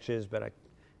sketches, but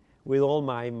with all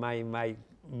my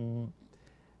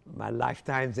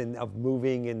lifetimes of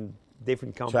moving in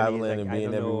different companies. Traveling and I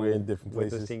being don't know everywhere in different what the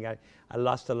places. thing, I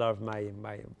lost a lot of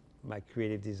my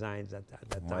creative designs at that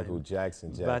time. Michael Jackson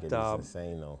But, jacket is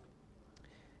insane, though.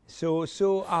 So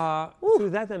through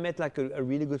that, I met like a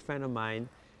really good friend of mine,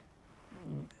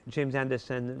 James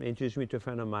Anderson, introduced me to a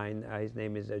friend of mine. His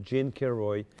name is Gene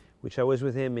Kilroy, which I was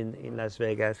with him in Las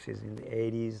Vegas. He's in the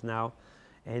 80s now,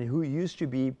 and who used to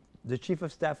be the chief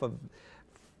of staff of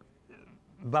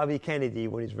Bobby Kennedy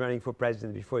when he's running for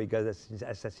president before he got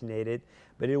assassinated.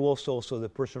 But he was also the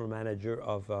personal manager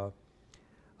of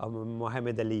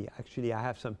Muhammad Ali. Actually, I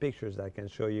have some pictures that I can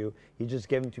show you. He just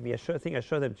gave them to me. I think I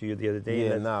showed them to you the other day.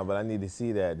 Yeah, nah, but I need to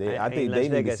see that. I in think Las they need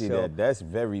to Vegas, see so- that. That's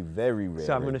very, very rare.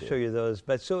 So I'm right going to there. show you those.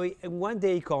 But so one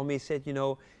day he called me, he said, you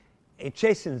know,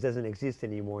 Chasen's doesn't exist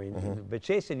anymore, but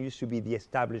Chasen used to be the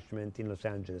establishment in Los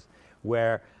Angeles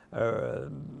where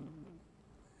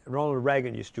Ronald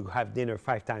Reagan used to have dinner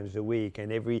 5 times a week,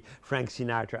 and every Frank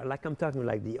Sinatra, like I'm talking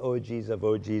like the OGs of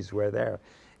OGs were there.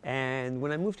 And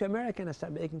when I moved to America and I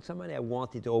started making some money, I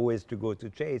wanted always to go to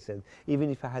Chase, and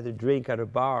even if I had a drink at a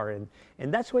bar, and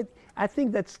that's what, I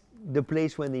think that's the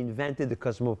place when they invented the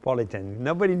Cosmopolitan.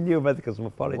 Nobody knew about the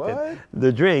Cosmopolitan, what?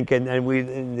 The drink, and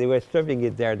they were serving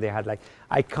it there. They had like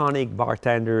iconic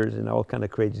bartenders and all kind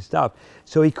of crazy stuff.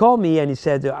 So he called me and he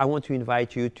said, I want to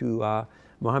invite you to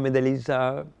Muhammad Ali's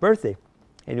birthday.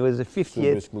 And it was the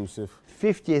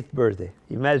 50th birthday.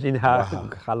 Imagine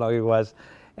how long it was.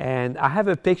 And I have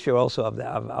a picture also of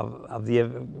the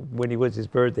when it was his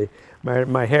birthday.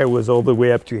 My hair was all the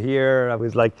way up to here. I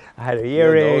was like, I had an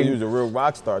earring. Yeah, you was a real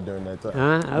rock star during that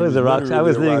time. I was a rock star. I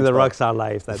was living the rock star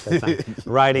life at that time,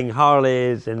 riding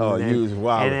Harleys and you was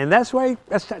wild. And that's why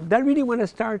I really want to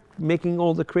start making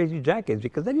all the crazy jackets,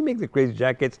 because then you make the crazy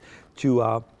jackets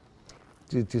to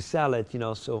sell it, you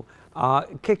know. So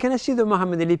can I see the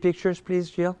Muhammad Ali pictures, please,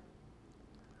 Jill?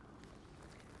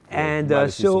 And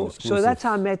so that's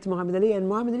how I met Muhammad Ali, and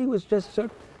Muhammad Ali was just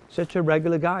such a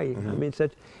regular guy. Mm-hmm. I mean,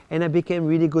 and I became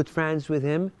really good friends with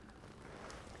him.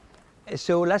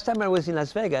 So last time I was in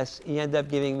Las Vegas, he ended up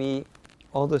giving me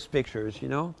all those pictures, you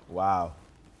know. Wow.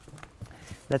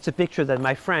 That's a picture that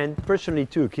my friend personally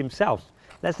took himself.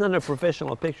 That's not a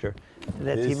professional picture.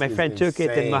 My friend took it,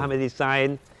 and Muhammad Ali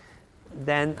signed.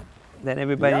 Then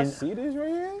everybody. Y'all see this right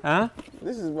here? Huh?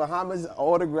 This is Muhammad's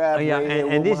autograph. Oh, yeah, right here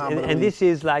and with Muhammad Ali. this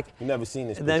is like. You never seen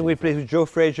this. Then we played with Joe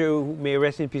Frazier, who may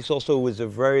rest in peace, also was a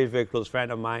very, very close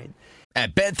friend of mine.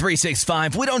 At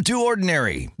Bet365, we don't do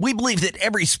ordinary. We believe that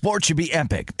every sport should be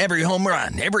epic. Every home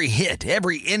run, every hit,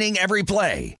 every inning, every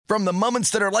play. From the moments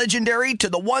that are legendary to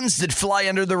the ones that fly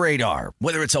under the radar.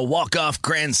 Whether it's a walk-off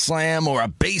grand slam or a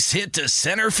base hit to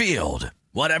center field.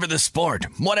 Whatever the sport,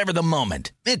 whatever the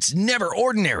moment, it's never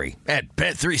ordinary at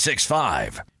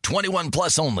Bet365. 21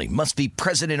 plus only. Must be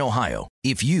present in Ohio.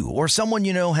 If you or someone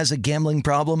you know has a gambling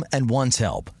problem and wants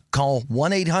help, call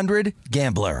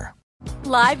 1-800-GAMBLER.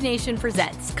 Live Nation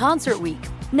presents Concert Week.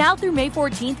 Now through May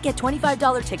 14th, get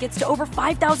 $25 tickets to over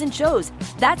 5,000 shows.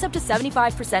 That's up to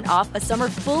 75% off a summer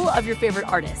full of your favorite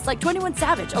artists like 21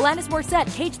 Savage, Alanis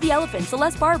Morissette, Cage the Elephant,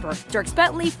 Celeste Barber, Dierks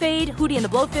Bentley, Fade, Hootie and the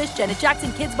Blowfish, Janet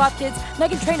Jackson, Kids Bop Kids,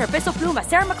 Meghan Trainor, Peso Pluma,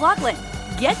 Sarah McLachlan.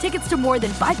 Get tickets to more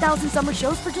than 5,000 summer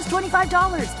shows for just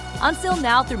 $25. Until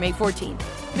now through May 14th.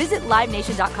 Visit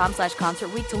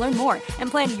LiveNation.com/Concert Week to learn more and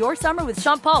plan your summer with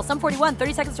Sean Paul, Sum 41,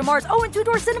 30 Seconds to Mars, and Two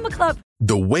Door Cinema Club.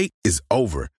 The wait is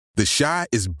over. The Chi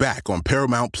is back on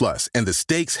Paramount Plus, and the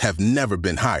stakes have never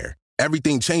been higher.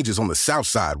 Everything changes on the South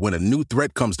Side when a new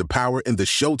threat comes to power in the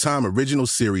Showtime original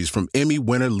series from Emmy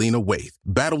winner Lena Waithe.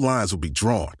 Battle lines will be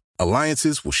drawn,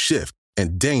 alliances will shift,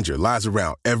 and danger lies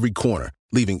around every corner,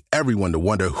 leaving everyone to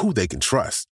wonder who they can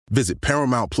trust. Visit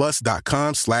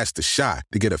ParamountPlus.com/The Chi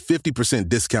to get a 50%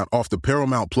 discount off the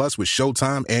Paramount Plus with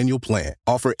Showtime annual plan.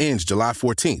 Offer ends July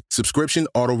 14th. Subscription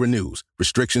auto-renews.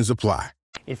 Restrictions apply.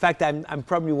 In fact, I'm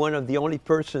probably one of the only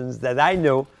persons that I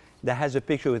know that has a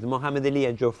picture with Muhammad Ali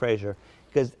and Joe Frazier,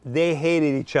 because they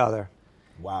hated each other.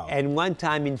 Wow. And one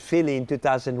time in Philly in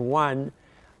 2001,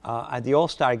 at the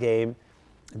All-Star game,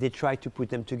 they tried to put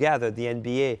them together, the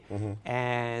NBA,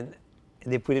 and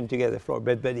they put him together floor.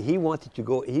 But he wanted to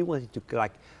go. He wanted to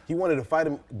like. He wanted to fight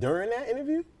him during that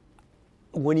interview?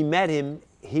 When he met him,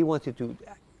 he wanted to.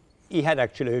 He had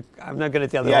actually. I'm not going to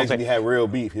tell the He whole actually thing. had real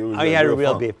beef. He had a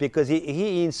real beef because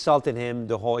he insulted him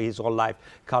his whole life,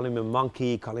 called him a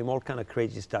monkey, called him all kind of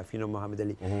crazy stuff. You know, Muhammad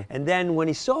Ali. And then when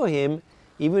he saw him,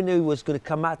 even though he was going to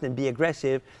come out and be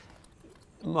aggressive,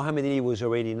 Muhammad Ali was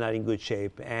already not in good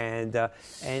shape, and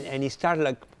he started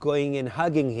like going and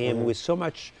hugging him with so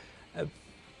much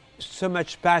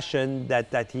passion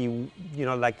that he, you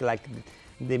know, like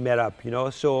they met up, you know.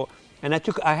 So, and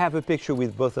I have a picture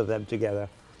with both of them together,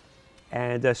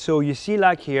 and so you see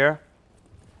like here.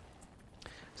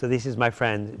 So this is my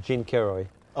friend Gene Keroy.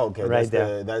 Okay, right that's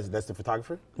there. That's the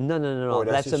photographer? No. Oh,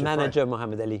 that's the just your manager, friend.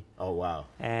 Muhammad Ali. Oh, wow.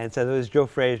 And so there was Joe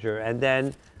Frazier, and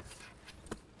then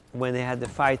when they had the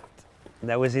fight,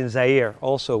 that was in Zaire.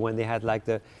 Also, when they had like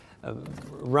the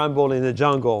Rumble in the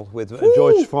Jungle with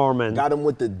George Foreman. Got him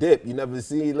with the dip. You never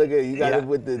see. Look at you. Got him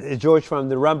with the. George from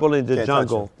the Rumble in the Can't touch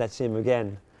Jungle. him. That's him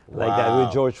again, like that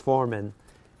with George Foreman,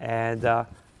 and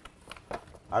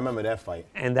I remember that fight.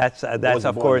 and that's Wasn't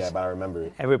of born course. yet, but I remember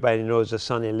it. Everybody knows the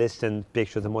Sonny Liston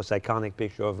picture, the most iconic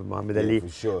picture of Muhammad Yeah, Ali. for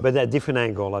sure. But a different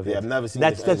angle of it. Yeah, I've never seen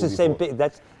that's this that's the angle same. before.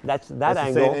 That's that That's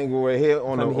angle. the same angle right here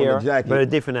on from the, here, on the jacket. but a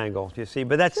different angle. You see,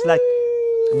 but that's like.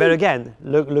 But again,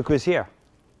 look who's here,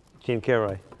 Gene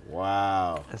Keroy.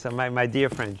 Wow. So my dear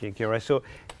friend Gene Keroy. So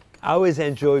I always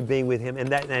enjoy being with him, and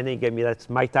that's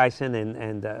Mike Tyson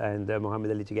and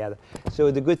Muhammad Ali together.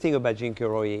 So the good thing about Gene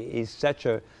Kilroy is such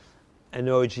an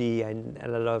OG, and I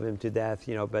love him to death,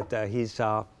 But he's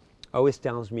always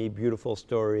tells me beautiful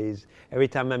stories. Every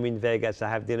time I'm in Vegas, I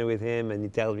have dinner with him, and he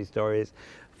tells me stories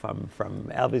from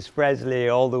Elvis Presley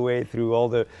all the way through all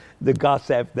the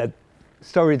gossip,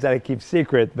 stories that I keep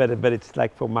secret, but it's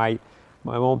like for my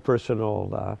own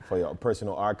personal... for your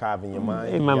personal archive in your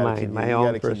mind? In my mind, my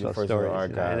own personal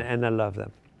stories, and I love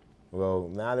them. Well,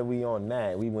 now that we on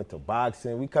that, we went to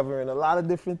boxing. We covering a lot of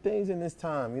different things in this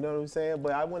time, you know what I'm saying?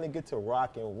 But I want to get to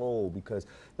rock and roll because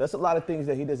there's a lot of things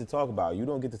that he doesn't talk about. You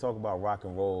don't get to talk about rock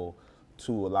and roll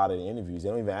to a lot of the interviews. They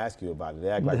don't even ask you about it. They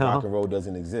act like rock and roll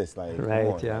doesn't exist. Like, right,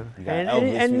 come on, yeah. You got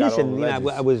Elvis, and listen, I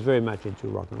I was very much into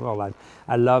rock and roll.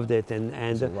 I loved it,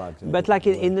 but like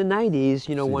in the 90s,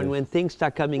 when things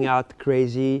start coming out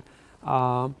crazy,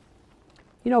 from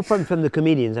the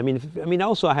comedians. I mean,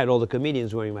 also I had all the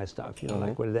comedians wearing my stuff,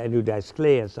 like with Andrew Dice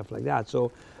Clay and stuff like that.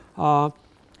 So,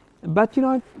 but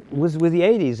it was with the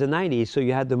 80s, the 90s. So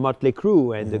you had the Motley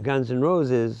Crue and the Guns N'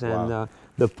 Roses and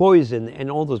the Poison, and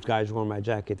all those guys wore my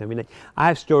jacket. I mean, I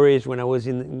have stories when I was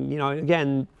in,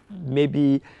 again,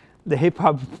 maybe the hip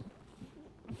hop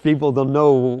people don't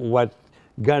know what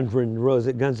Guns N'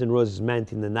 Roses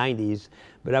meant in the 90s,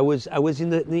 but I was in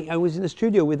the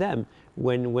studio with them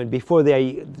when before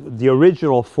the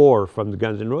original four from the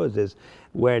Guns N' Roses,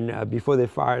 before they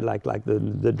fired like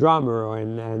the drummer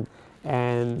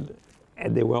and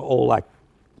they were all like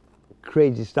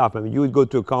crazy stuff. I mean, you would go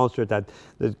to a concert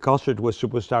the concert was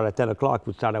supposed to start at 10 o'clock,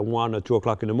 would start at 1 or 2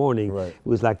 o'clock in the morning. Right. It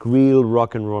was like real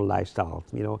rock and roll lifestyle,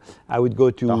 I would go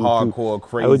to the hardcore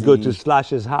crazy. I would go to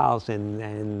Slash's house and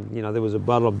there was a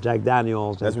bottle of Jack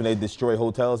Daniels. That's when they destroy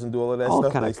hotels and do all of that all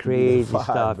stuff? All kind of crazy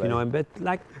stuff, but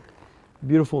like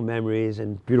beautiful memories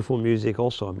and beautiful music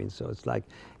also. I mean, so it's like,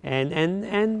 and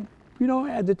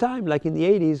at the time, like in the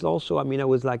 80s also, I mean, I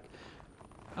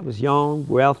was young,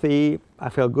 wealthy, I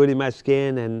felt good in my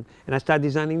skin, and I started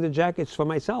designing the jackets for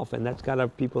myself, and that's kind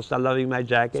of, people start loving my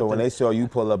jacket. So when they saw you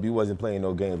pull up, you wasn't playing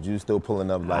no games, you was still pulling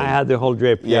up like... I had the whole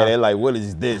drip, yeah. They're like, what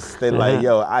is this? They're like,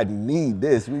 yo, I need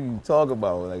this, what are you talking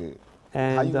about? Like,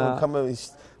 and, how you gonna come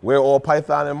and wear all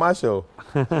Python in my show?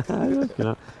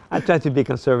 I tried to be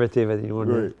conservative, and you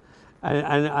know,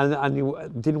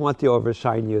 and didn't want to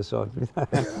overshine you, so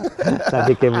that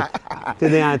became,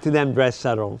 to them, dress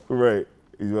subtle. Right.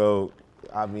 Well,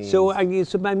 I mean... So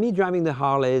by me driving the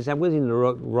Harleys, I was in the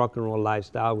rock and roll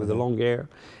lifestyle with the long hair,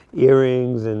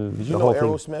 earrings, and Did you know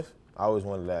Aerosmith? I always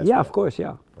wanted to ask. Yeah, of course,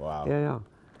 yeah. Wow. Yeah.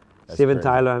 That's Steven crazy.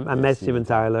 Tyler, I met Steven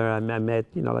Tyler, I met,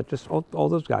 like just all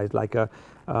those guys, like Van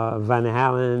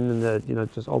Halen,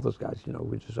 and just all those guys,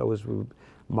 we just always,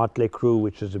 Motley Crue,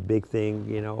 which is a big thing,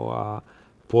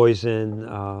 Poison,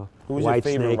 Who was White your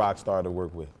favorite Snake. rock star to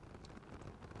work with?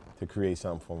 To create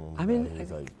something for him? I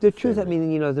mean, the truth, I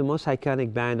mean, the most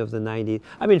iconic band of the 90s,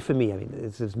 I mean, for me,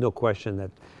 there's no question that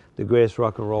the greatest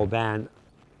rock and roll band,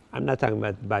 I'm not talking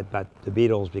about the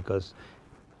Beatles because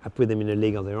I put them in a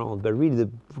league on their own, but really the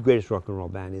greatest rock and roll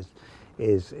band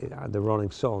is the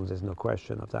Rolling Stones, there's no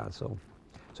question of that. So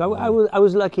I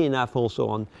was lucky enough also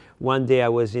on one day I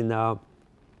was in the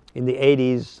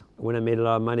 80s when I made a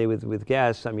lot of money with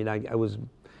gas. I mean,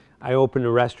 I opened a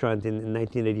restaurant in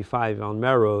 1985 on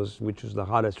Melrose, which was the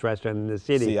hottest restaurant in the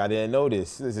city. See, I didn't know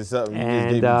this. This is something, you just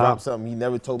gave me, dropped something he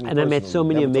never told me And I met so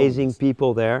many amazing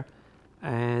people. people there.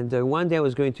 And one day I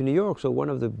was going to New York, so one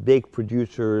of the big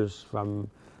producers from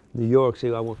New York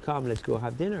said, I will come, let's go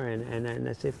have dinner. And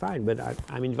I said, fine, but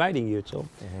I'm inviting you.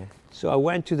 So I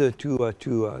went to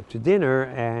dinner,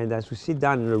 and as we sit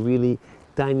down in a really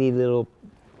tiny little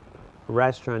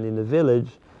restaurant in the village,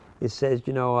 it says,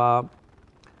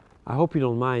 I hope you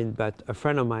don't mind, but a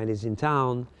friend of mine is in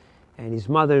town, and his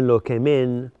mother-in-law came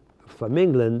in from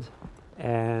England,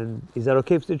 and is that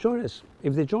okay if they join us? I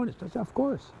said, of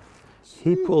course.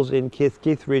 He pulls in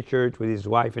Keith Richards with his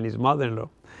wife and his mother-in-law,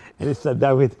 and he sat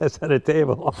down with us at a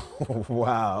table.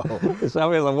 Wow. So I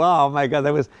was like, wow, my God,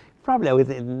 that was probably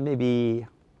within maybe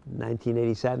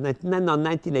 1987,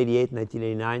 1988,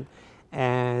 1989,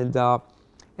 and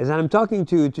as I'm talking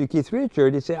to Keith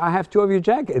Richards, he said, I have 2 of your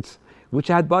jackets, which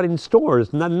I had bought in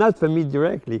stores, not for me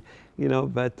directly,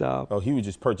 but... he was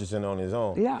just purchasing on his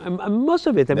own. Yeah, most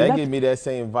of it. That gave me that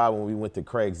same vibe when we went to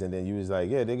Craig's, and then you was like,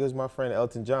 yeah, there goes my friend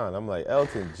Elton John. I'm like,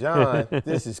 Elton John,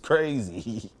 this is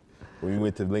crazy. When we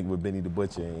went to Link with Benny the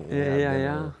Butcher.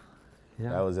 Yeah.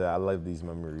 That was, I love these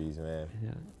memories, man.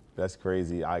 Yeah. That's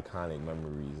crazy, iconic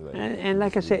memories. And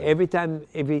like I said, every time,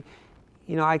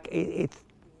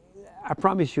 I I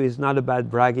promise you, it's not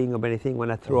about bragging or anything when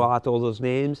I throw out all those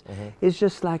names. It's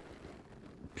just like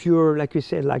pure, like you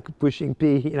said, like pushing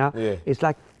P, you know. Yeah. It's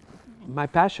like my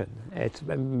passion. It's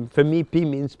for me, P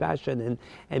means passion,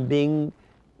 and being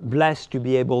blessed to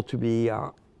be able to be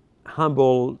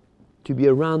humble, to be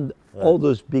around all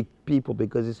those big people,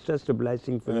 because it's just a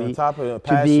blessing for me on top of the to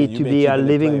passion, be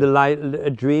living a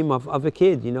dream of a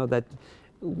kid. You know, that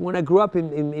when I grew up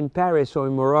in Paris or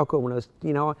in Morocco, when I was,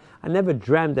 you know, I never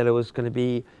dreamt that I was going to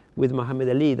be with Muhammad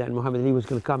Ali, that Muhammad Ali was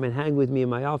going to come and hang with me in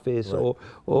my office,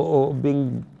 or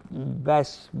being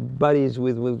best buddies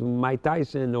with Mike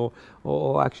Tyson,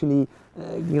 or actually,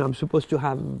 you know, I'm supposed to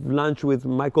have lunch with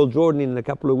Michael Jordan in a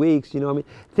couple of weeks. You know, I mean,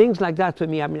 things like that for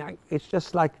me. I mean, it's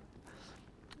just like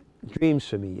dreams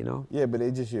for me, you know. Yeah, but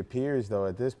they're just your peers, though.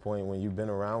 At this point, when you've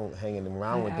been around, hanging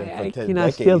around with them for 10 you know,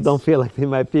 decades. I still don't feel like they're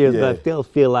my peers, Yeah. but I still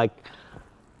feel like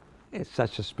it's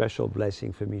such a special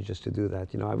blessing for me just to do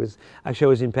that. You know, I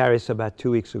was in Paris about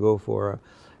 2 weeks ago for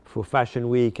Fashion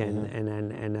Week,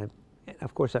 and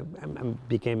of course I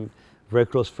became very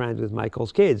close friends with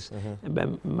Michael's kids.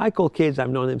 But Michael's kids, I've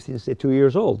known them since they're 2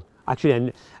 years old.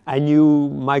 Actually, I knew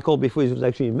Michael before he was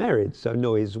actually married, so I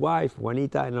know his wife,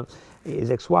 Juanita, I know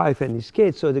his ex-wife and his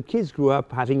kids. So the kids grew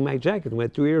up having my jacket when they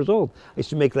were 2 years old. I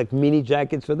used to make like mini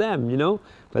jackets for them, you know,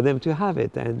 for them to have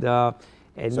it. And So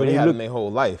when they you had look, them their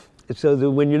whole life. so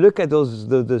when you look at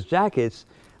those jackets,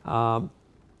 when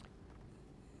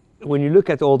you look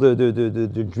at all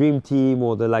the dream team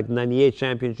or the like 98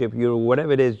 championship, you know,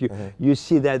 whatever it is, you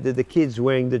see that the kids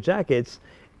wearing the jackets,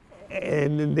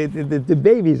 and the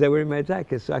babies that were in my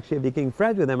jackets. So actually I became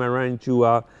friends with them. I ran into,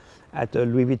 at a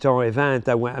Louis Vuitton event,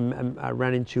 I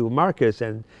ran into Marcus,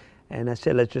 and I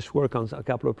said, let's just work on a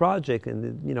couple of projects,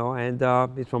 and you know, and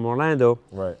he's from Orlando.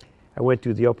 Right. I went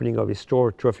to the opening of his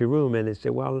store, Trophy Room, and they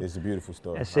said, well, It's a beautiful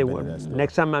store. I said, well,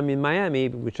 next time I'm in Miami,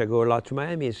 which I go a lot to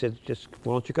Miami, he said, just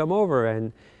why don't you come over?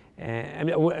 And I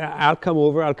mean, I'll come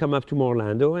over, I'll come up to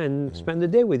Orlando and spend the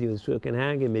day with you, so we can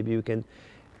hang, and maybe we can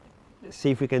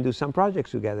see if we can do some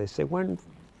projects together. I said,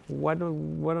 why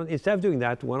don't instead of doing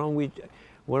that, why don't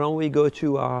we go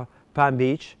to Palm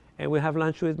Beach and we'll have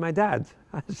lunch with my dad?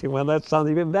 I said, well, that sounds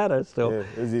even better. So, Yeah,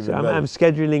 it's even so better. I'm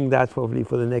scheduling that probably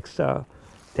for the next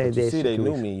 10 You days. see, they 2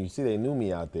 knew weeks. me. You see, they knew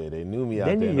me out there. They knew me out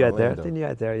They there. knew in you out there. Orlando. They knew you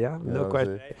out there. Yeah, You know no what I'm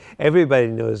question. saying? Everybody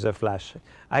knows the Flash.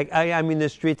 I'm in the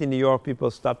street in New York. People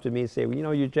stop to me and say, well, you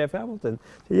know, you're Jeff Hamilton.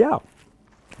 I say, yeah.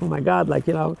 Oh my God, like,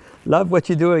 you know, love what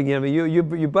you're doing. You know,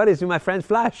 you buddies with my friend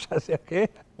Flash. I say, okay.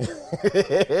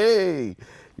 Hey,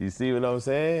 you see what I'm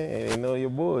saying? And they know your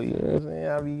boy. You know what I'm saying?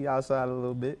 I'll be outside a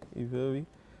little bit. You feel me?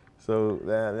 So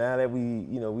now that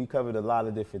we covered a lot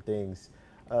of different things.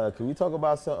 Can we talk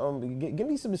about some? Give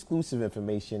me some exclusive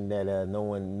information that no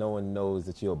one knows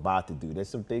that you're about to do. There's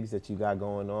some things that you got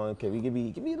going on. Can we give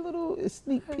me a little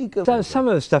sneak peek of Some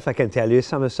of the stuff I can tell you.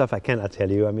 Some of the stuff I cannot tell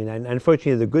you. I mean,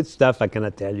 unfortunately, the good stuff I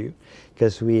cannot tell you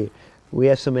because we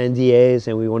have some NDAs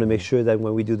and we want to make sure that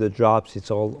when we do the drops,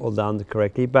 it's all done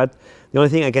correctly. But the only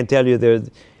thing I can tell you,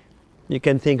 you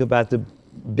can think about the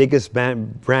biggest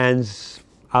brands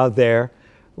out there.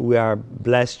 We are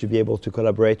blessed to be able to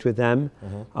collaborate with them.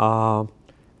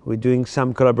 We're doing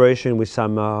some collaboration with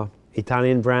some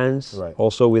Italian brands, Right.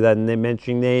 also without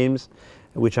mentioning names,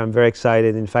 which I'm very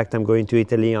excited. In fact, I'm going to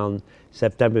Italy on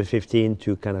September 15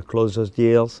 to kind of close those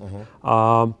deals.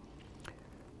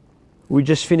 We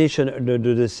just finished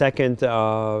the second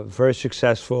very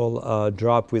successful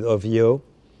drop with OVO.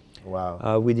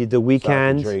 Wow. We did the Shout out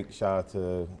weekend. to Drake. Shout out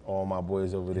to all my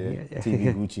boys over there.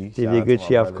 TV Gucci. Shout TV out to my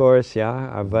Gucci, of brother. course, yeah,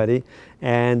 our buddy.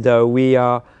 And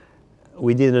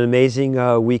we did an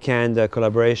amazing weekend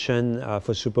collaboration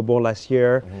for Super Bowl last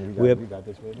year. We got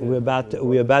this right there.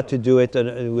 We're about to do it,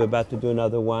 and we're about to do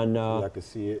another one. I can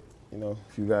see it. You know,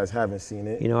 if you guys haven't seen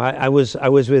it, You know, I was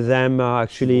with them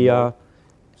actually. Super Bowl.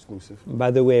 Exclusive.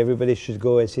 By the way, everybody should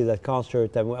go and see that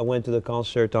concert. I went to the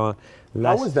concert How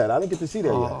was that? I didn't get to see that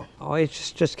yet. Oh, it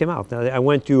just came out. I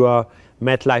went to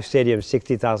MetLife Stadium,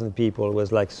 60,000 people. It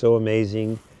was like so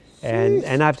amazing. And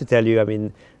I have to tell you, I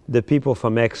mean, the people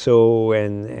from EXO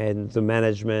and the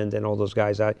management and all those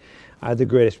guys are the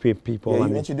greatest people. Yeah, I you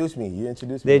mean, introduced me.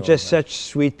 they're to just all that. such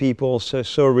sweet people,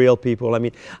 so real people. I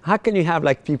mean, how can you have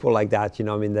like people like that? You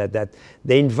know, I mean, that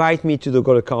they invite me to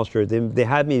go to concert. They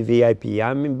have me VIP.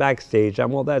 I'm in backstage.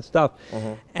 I'm all that stuff.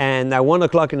 And at 1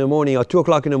 o'clock in the morning or 2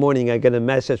 o'clock in the morning, I get a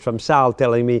message from Sal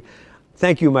telling me,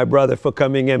 thank you, my brother, for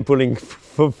coming and pulling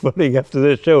after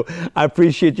the show. I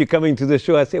appreciate you coming to the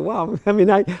show. I say, well, I mean,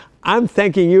 I'm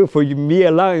thanking you for me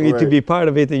allowing me to be part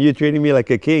of it, and you treating me like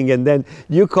a king, and then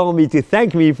you call me to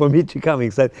thank me for me to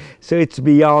coming. So it's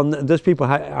beyond. Those people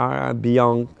are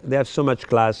beyond. They have so much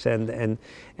class, and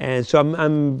so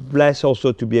I'm blessed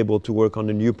also to be able to work on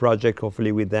a new project,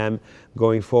 hopefully with them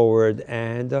going forward,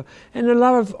 and a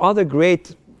lot of other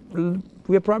great.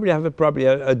 We probably have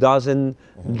a dozen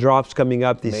drops coming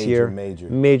up this year.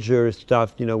 Major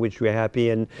stuff, which we're happy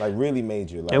and like really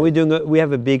major. And we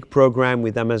have a big program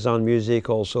with Amazon Music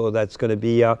also. That's going to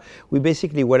be we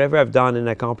basically whatever I've done and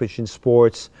accomplished in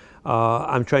sports,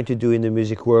 I'm trying to do in the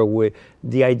music world.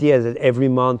 The idea is that every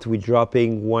month we're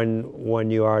dropping one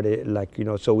new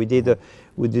artist. So we did the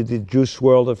Juice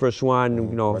WRLD, the first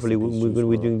one. Hopefully we're going to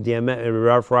be doing the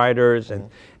Rough Riders and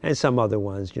some other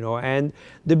ones. And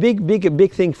the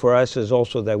big thing for us is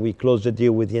also that we closed the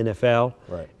deal with the NFL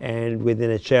and with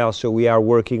NHL. So we are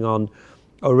working on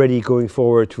already going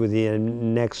forward to the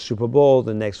next Super Bowl,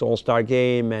 the next All-Star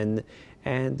game, and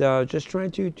just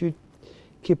trying to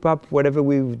keep up whatever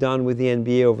we've done with the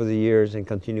NBA over the years and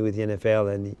continue with the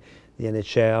NFL and the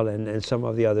NHL and some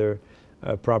of the other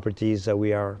properties that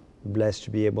we are blessed to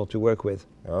be able to work with.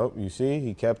 Oh, you see,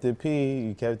 he kept it P.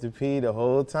 You kept it P the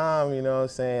whole time, you know what I'm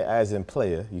saying? As in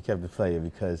player, you kept it player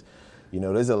because,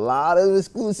 there's a lot of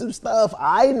exclusive stuff.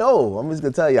 I know. I'm just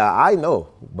going to tell you, I know.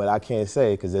 But I can't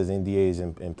say because there's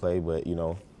NDAs in play. But,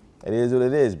 it is what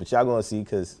it is. But y'all going to see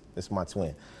because it's my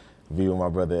twin. Be with my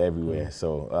brother everywhere. Yeah.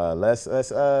 So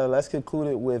let's conclude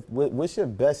it with what's your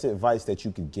best advice that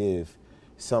you could give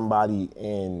somebody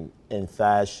in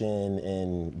fashion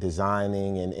and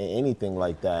designing and anything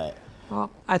like that?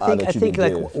 Well, I think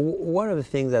like one of the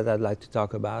things that I'd like to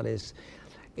talk about is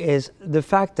the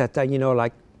fact that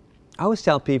I always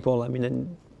tell people,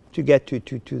 and to get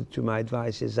to my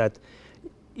advice is that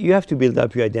you have to build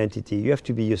up your identity. You have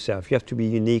to be yourself. You have to be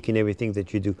unique in everything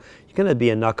that you do. You cannot be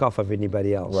a knockoff of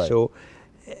anybody else. Right. So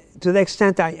to the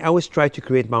extent I always try to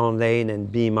create my own lane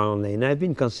and be my own lane. I've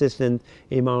been consistent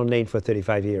in my own lane for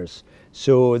 35 years.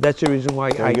 So that's the reason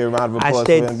why I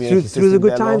stayed through the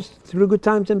good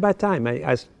times and bad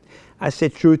times. I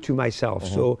stayed true to myself.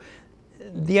 So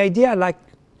the idea,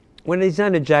 when I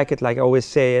design a jacket, like I always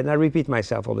say, and I repeat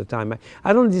myself all the time,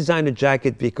 I don't design a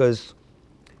jacket because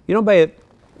you don't buy a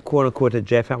quote unquote a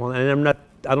Jeff Hamilton, and I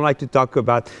don't like to talk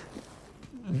about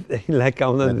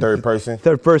on third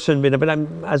person, but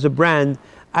I'm as a brand,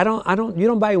 you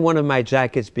don't buy one of my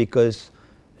jackets because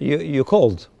you're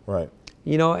cold. Right.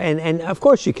 And of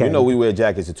course you can. We wear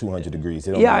jackets at 200 degrees.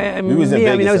 I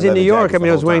was in New York. I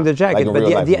was wearing the jacket. But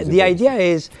the idea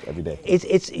is, every day.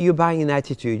 It's you're buying an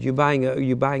attitude. You're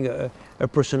buying a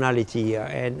personality.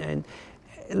 And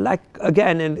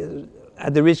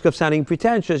at the risk of sounding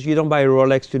pretentious, you don't buy a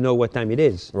Rolex to know what time it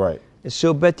is. Right.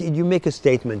 So, but you make a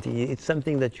statement. It's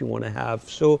something that you want to have.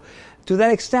 So, to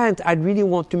that extent, I really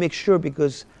want to make sure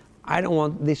because I don't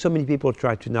want. There's so many people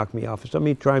try to knock me off. So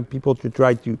many people to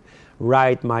try to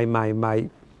ride my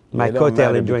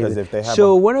coattail and doing it.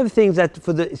 So one of the things that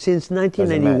since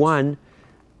 1991,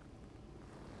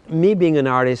 me being an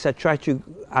artist, I try to,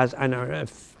 as a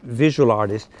visual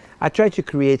artist, I try to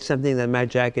create something that my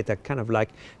jacket are kind of like.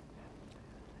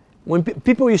 When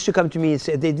people used to come to me and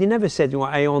say, they never said,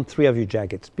 I own 3 of your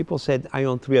jackets. People said, I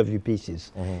own 3 of your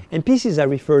pieces. And pieces are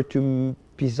referred to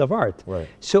pieces of art. Right.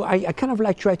 So I kind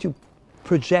of try to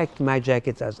project my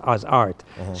jackets as art.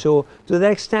 So to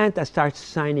that extent, I start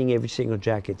signing every single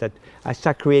jacket. That I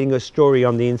start creating a story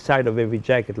on the inside of every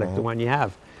jacket, like the one you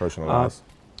have. Personalized.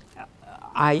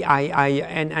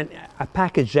 I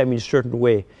package them in a certain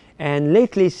way. And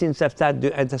lately, since I started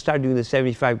doing the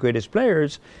 75 greatest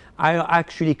players, I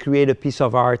actually create a piece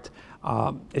of art.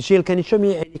 Gilles, can you show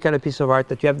me any kind of piece of art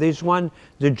that you have? There's one,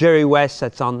 the Jerry West,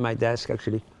 that's on my desk,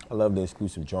 actually. I love the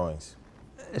exclusive drawings.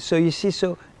 So you see,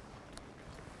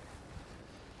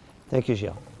 thank you,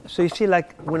 Gilles. So you see,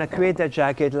 when I create that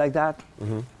jacket like that,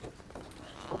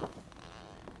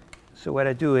 so what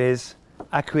I do is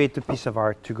I create a piece of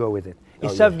art to go with it.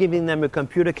 Instead of giving them a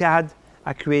computer CAD,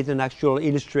 I create an actual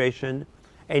illustration,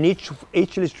 and each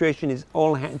illustration is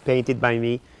all hand painted by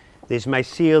me. There's my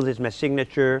seal, there's my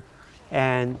signature,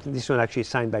 and this one actually is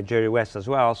signed by Jerry West as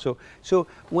well. So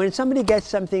when somebody gets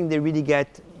something, they really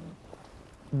get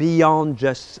beyond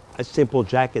just a simple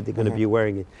jacket. They're going to be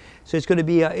wearing it. So it's going to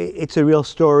be it's a real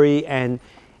story, and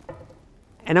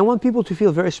I want people to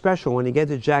feel very special when they get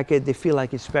the jacket. They feel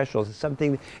like it's special. It's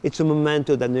something. It's a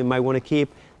memento that they might want to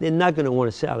keep. They're not going to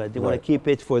want to sell it. They want to keep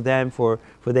it for them, for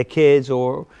their kids,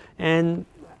 and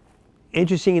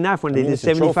interesting enough, when they did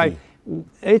 75,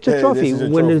 It's a trophy. This is a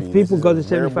When trophy. the This people is got a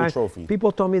the wearable 75, trophy.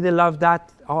 people told me they love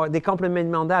that, or they compliment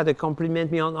me on that, they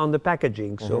compliment me on the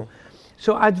packaging.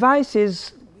 So advice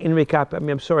is, in recap, I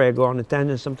mean, I'm sorry I go on a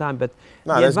tangent sometime, but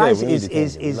No, the that's good. advice We need is, the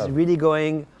tangent. We is love it. really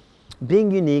going,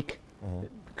 being unique,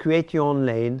 create your own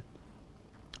lane,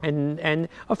 and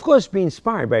of course be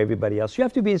inspired by everybody else. You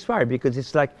have to be inspired because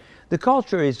it's like the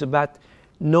culture is about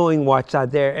knowing what's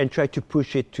out there and try to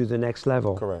push it to the next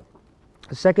level. Correct.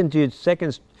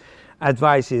 Second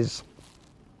advice is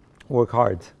work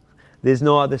hard. There's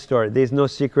no other story. There's no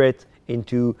secret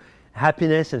into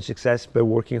happiness and success but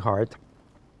working hard.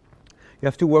 You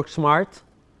have to work smart.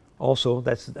 Also,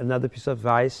 that's another piece of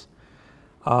advice.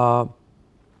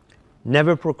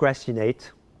 Never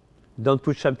procrastinate. Don't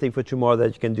push something for tomorrow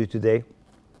that you can do today.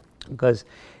 Because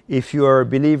if you're a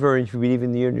believer, if you believe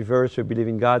in the universe or believe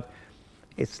in God,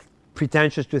 it's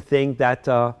pretentious to think that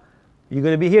you're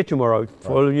going to be here tomorrow.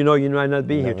 For all you know, you might not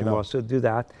be here never tomorrow. know. So do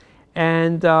that.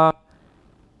 And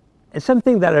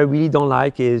something that I really don't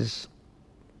like is,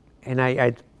 and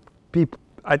I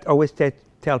always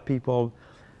tell people,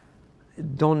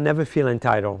 don't never feel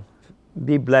entitled.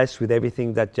 Be blessed with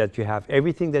everything that you have.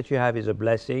 Everything that you have is a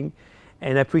blessing,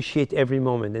 and appreciate every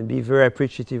moment and be very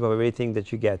appreciative of everything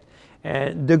that you get.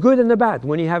 And the good and the bad.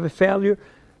 When you have a failure,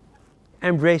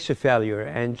 embrace a failure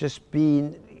and just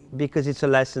because it's a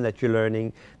lesson that you're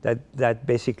learning that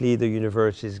basically the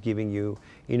universe is giving you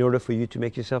in order for you to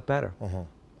make yourself better.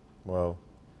 Well,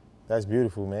 that's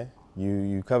beautiful, man.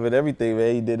 You covered everything,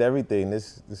 man. You did everything.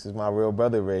 This is my real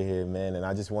brother right here, man. And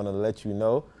I just want to let you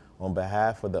know, on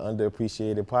behalf of the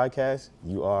Underappreciated Podcast,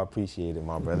 you are appreciated,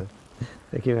 my brother.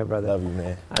 Thank you, my brother. Love you,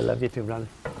 man. I love you too, brother.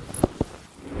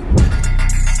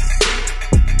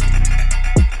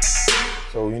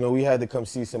 So, we had to come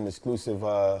see some exclusive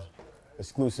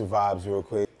vibes real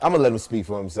quick. I'm gonna let him speak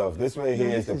for himself. This right here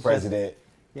is the president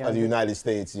of the United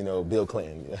States, Bill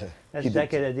Clinton. That's the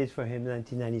jacket I did for him in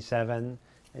 1997,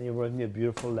 and he wrote me a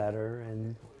beautiful letter,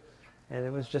 and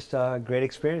it was just a great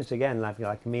experience again, like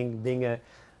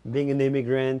being an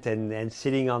immigrant and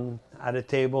sitting at a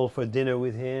table for dinner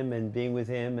with him and being with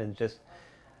him and just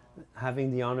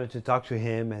having the honor to talk to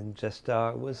him, and just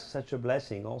it was such a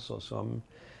blessing also. So I'm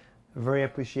very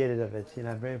appreciative of it.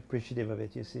 Very appreciative of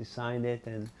it. You see, signed it,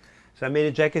 and so I made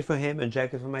a jacket for him, a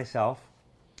jacket for myself,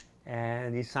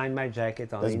 and he signed my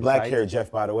jacket on the inside. That's black hair,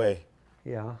 Jeff, by the way.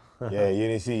 Yeah. Yeah, you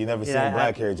never seen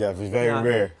black hair, Jeff. It's very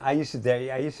rare. I used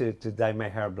to dye my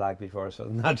hair black before, so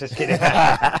not just kidding.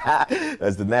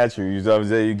 That's the natural. You know what I'm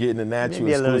saying? You're getting the natural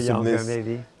Maybe a little exclusiveness. younger,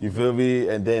 maybe. You feel me?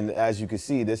 And then, as you can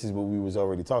see, this is what we was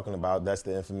already talking about. That's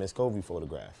the infamous Kobe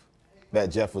photograph. That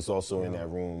Jeff was also in that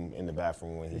room, in the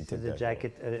bathroom when he This took is that. a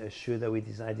jacket, a shoe that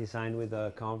I designed with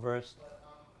Converse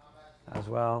as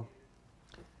well.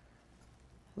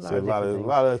 So a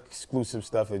lot of exclusive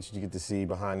stuff that you get to see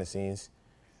behind the scenes.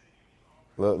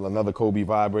 Look, another Kobe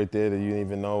vibe right there that you didn't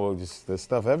even know. Just there's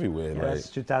stuff everywhere. Yeah, that's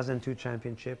 2002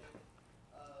 championship.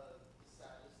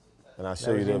 And I'll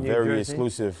show you the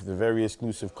very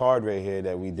exclusive card right here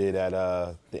that we did at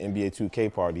the NBA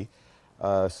 2K party.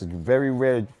 It's a very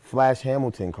rare Flash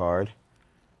Hamilton card,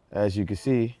 as you can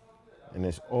see, and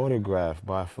it's autographed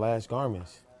by Flash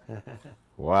Garments.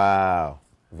 Wow,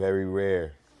 very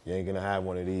rare. You ain't gonna have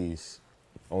one of these.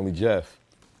 Only Jeff.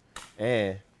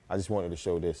 And I just wanted to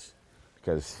show this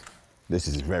because this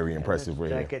is very impressive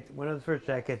right here. One of the first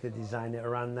jackets I designed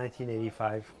around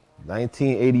 1985.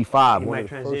 1985. In one my of the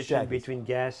first transition jackets. between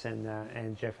Guess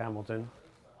and Jeff Hamilton.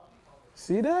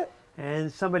 See that?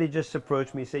 And somebody just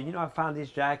approached me, said, I found this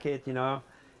jacket,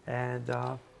 and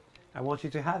I want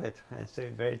you to have it. And so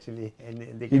very to me.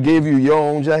 And they He gave you your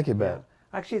own jacket back.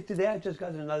 Yeah. Actually, today I just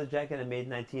got another jacket I made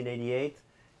in 1988,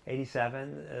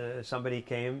 87. Somebody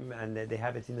came and they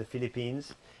have it in the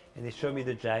Philippines. And they showed me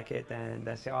the jacket, and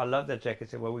I said, I love that jacket.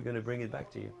 I said, well, we're going to bring it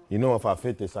back to you. If I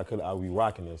fit this, I'll be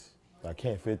rocking this. I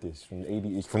can't fit this from the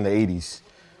 80s. It's from the 80s.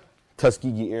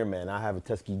 Tuskegee Airman. I have a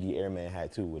Tuskegee Airman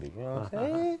hat too with it. You know what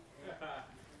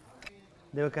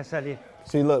I'm saying?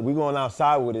 See, look, we're going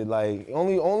outside with it. Like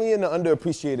only in the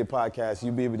Underappreciated Podcast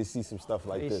you'll be able to see some stuff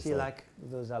like this. You see,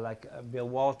 those are Bill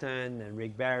Walton and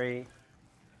Rick Barry,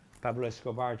 Pablo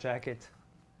Escobar jacket.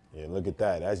 Yeah, look at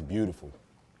that. That's beautiful.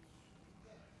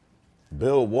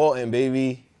 Bill Walton,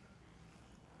 baby.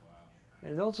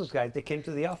 And those guys, they came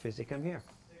to the office. They come here.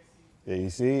 Yeah, you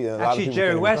see? Actually,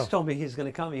 Jerry West told me he's going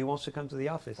to come. He wants to come to the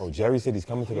office. Oh, Jerry said he's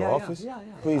coming to the office? Yeah.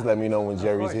 Please let me know when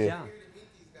Jerry's here. Yeah.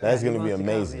 That's going to be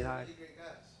amazing.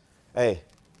 Hey,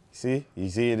 you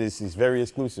see it is very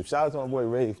exclusive. Shout out to my boy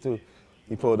Rave, too.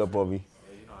 He pulled up on me.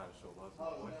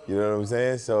 You know what I'm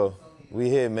saying? So, we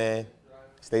here, man.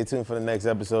 Stay tuned for the next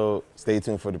episode. Stay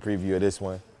tuned for the preview of this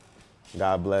one.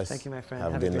 God bless. Thank you, my friend.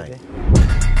 Have a good night. Day.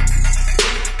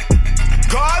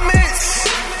 Garments.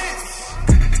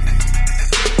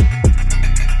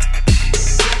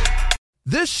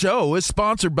 This show is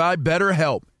sponsored by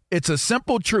BetterHelp. It's a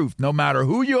simple truth. No matter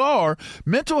who you are,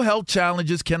 mental health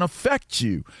challenges can affect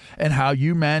you, and how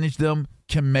you manage them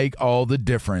can make all the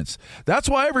difference. That's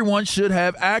why everyone should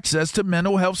have access to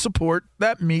mental health support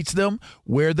that meets them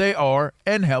where they are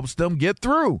and helps them get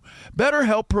through.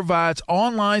 BetterHelp provides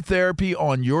online therapy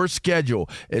on your schedule.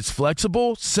 It's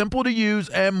flexible, simple to use,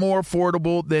 and more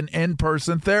affordable than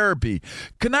in-person therapy.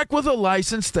 Connect with a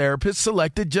licensed therapist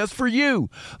selected just for you.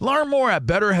 Learn more at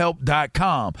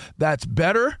BetterHelp.com. That's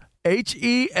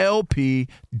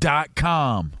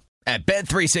BetterHelp.com. At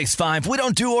Bet365, we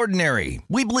don't do ordinary.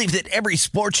 We believe that every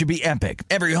sport should be epic.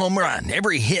 Every home run,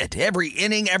 every hit, every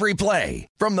inning, every play.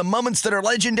 From the moments that are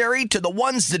legendary to the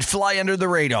ones that fly under the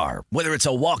radar. Whether it's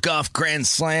a walk-off grand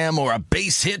slam or a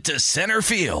base hit to center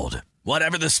field.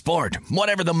 Whatever the sport,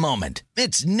 whatever the moment.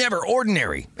 It's never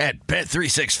ordinary at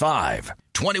Bet365.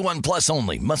 21 plus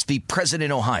only. Must be present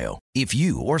in Ohio. If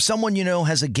you or someone you know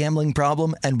has a gambling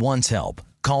problem and wants help,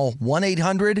 call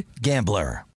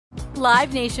 1-800-GAMBLER.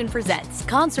 Live Nation presents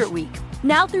Concert Week.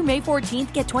 Now through May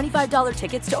 14th, get $25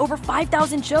 tickets to over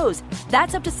 5,000 shows.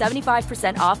 That's up to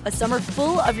 75% off a summer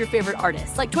full of your favorite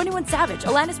artists like 21 Savage,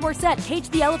 Alanis Morissette, Cage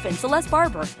the Elephant, Celeste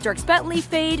Barber, Dierks Bentley,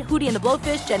 Fade, Hootie and the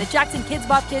Blowfish, Janet Jackson, Kids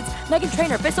Bop Kids, Meghan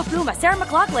Trainor, Peso Pluma, Sarah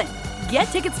McLachlan. Get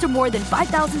tickets to more than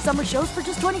 5,000 summer shows for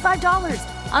just $25.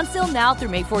 Until now through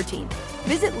May 14th.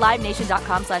 Visit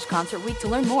LiveNation.com/Concert Week to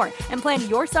learn more and plan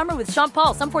your summer with Sean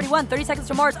Paul, Sum 41, 30 Seconds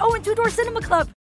to Mars, and Two Door Cinema Club.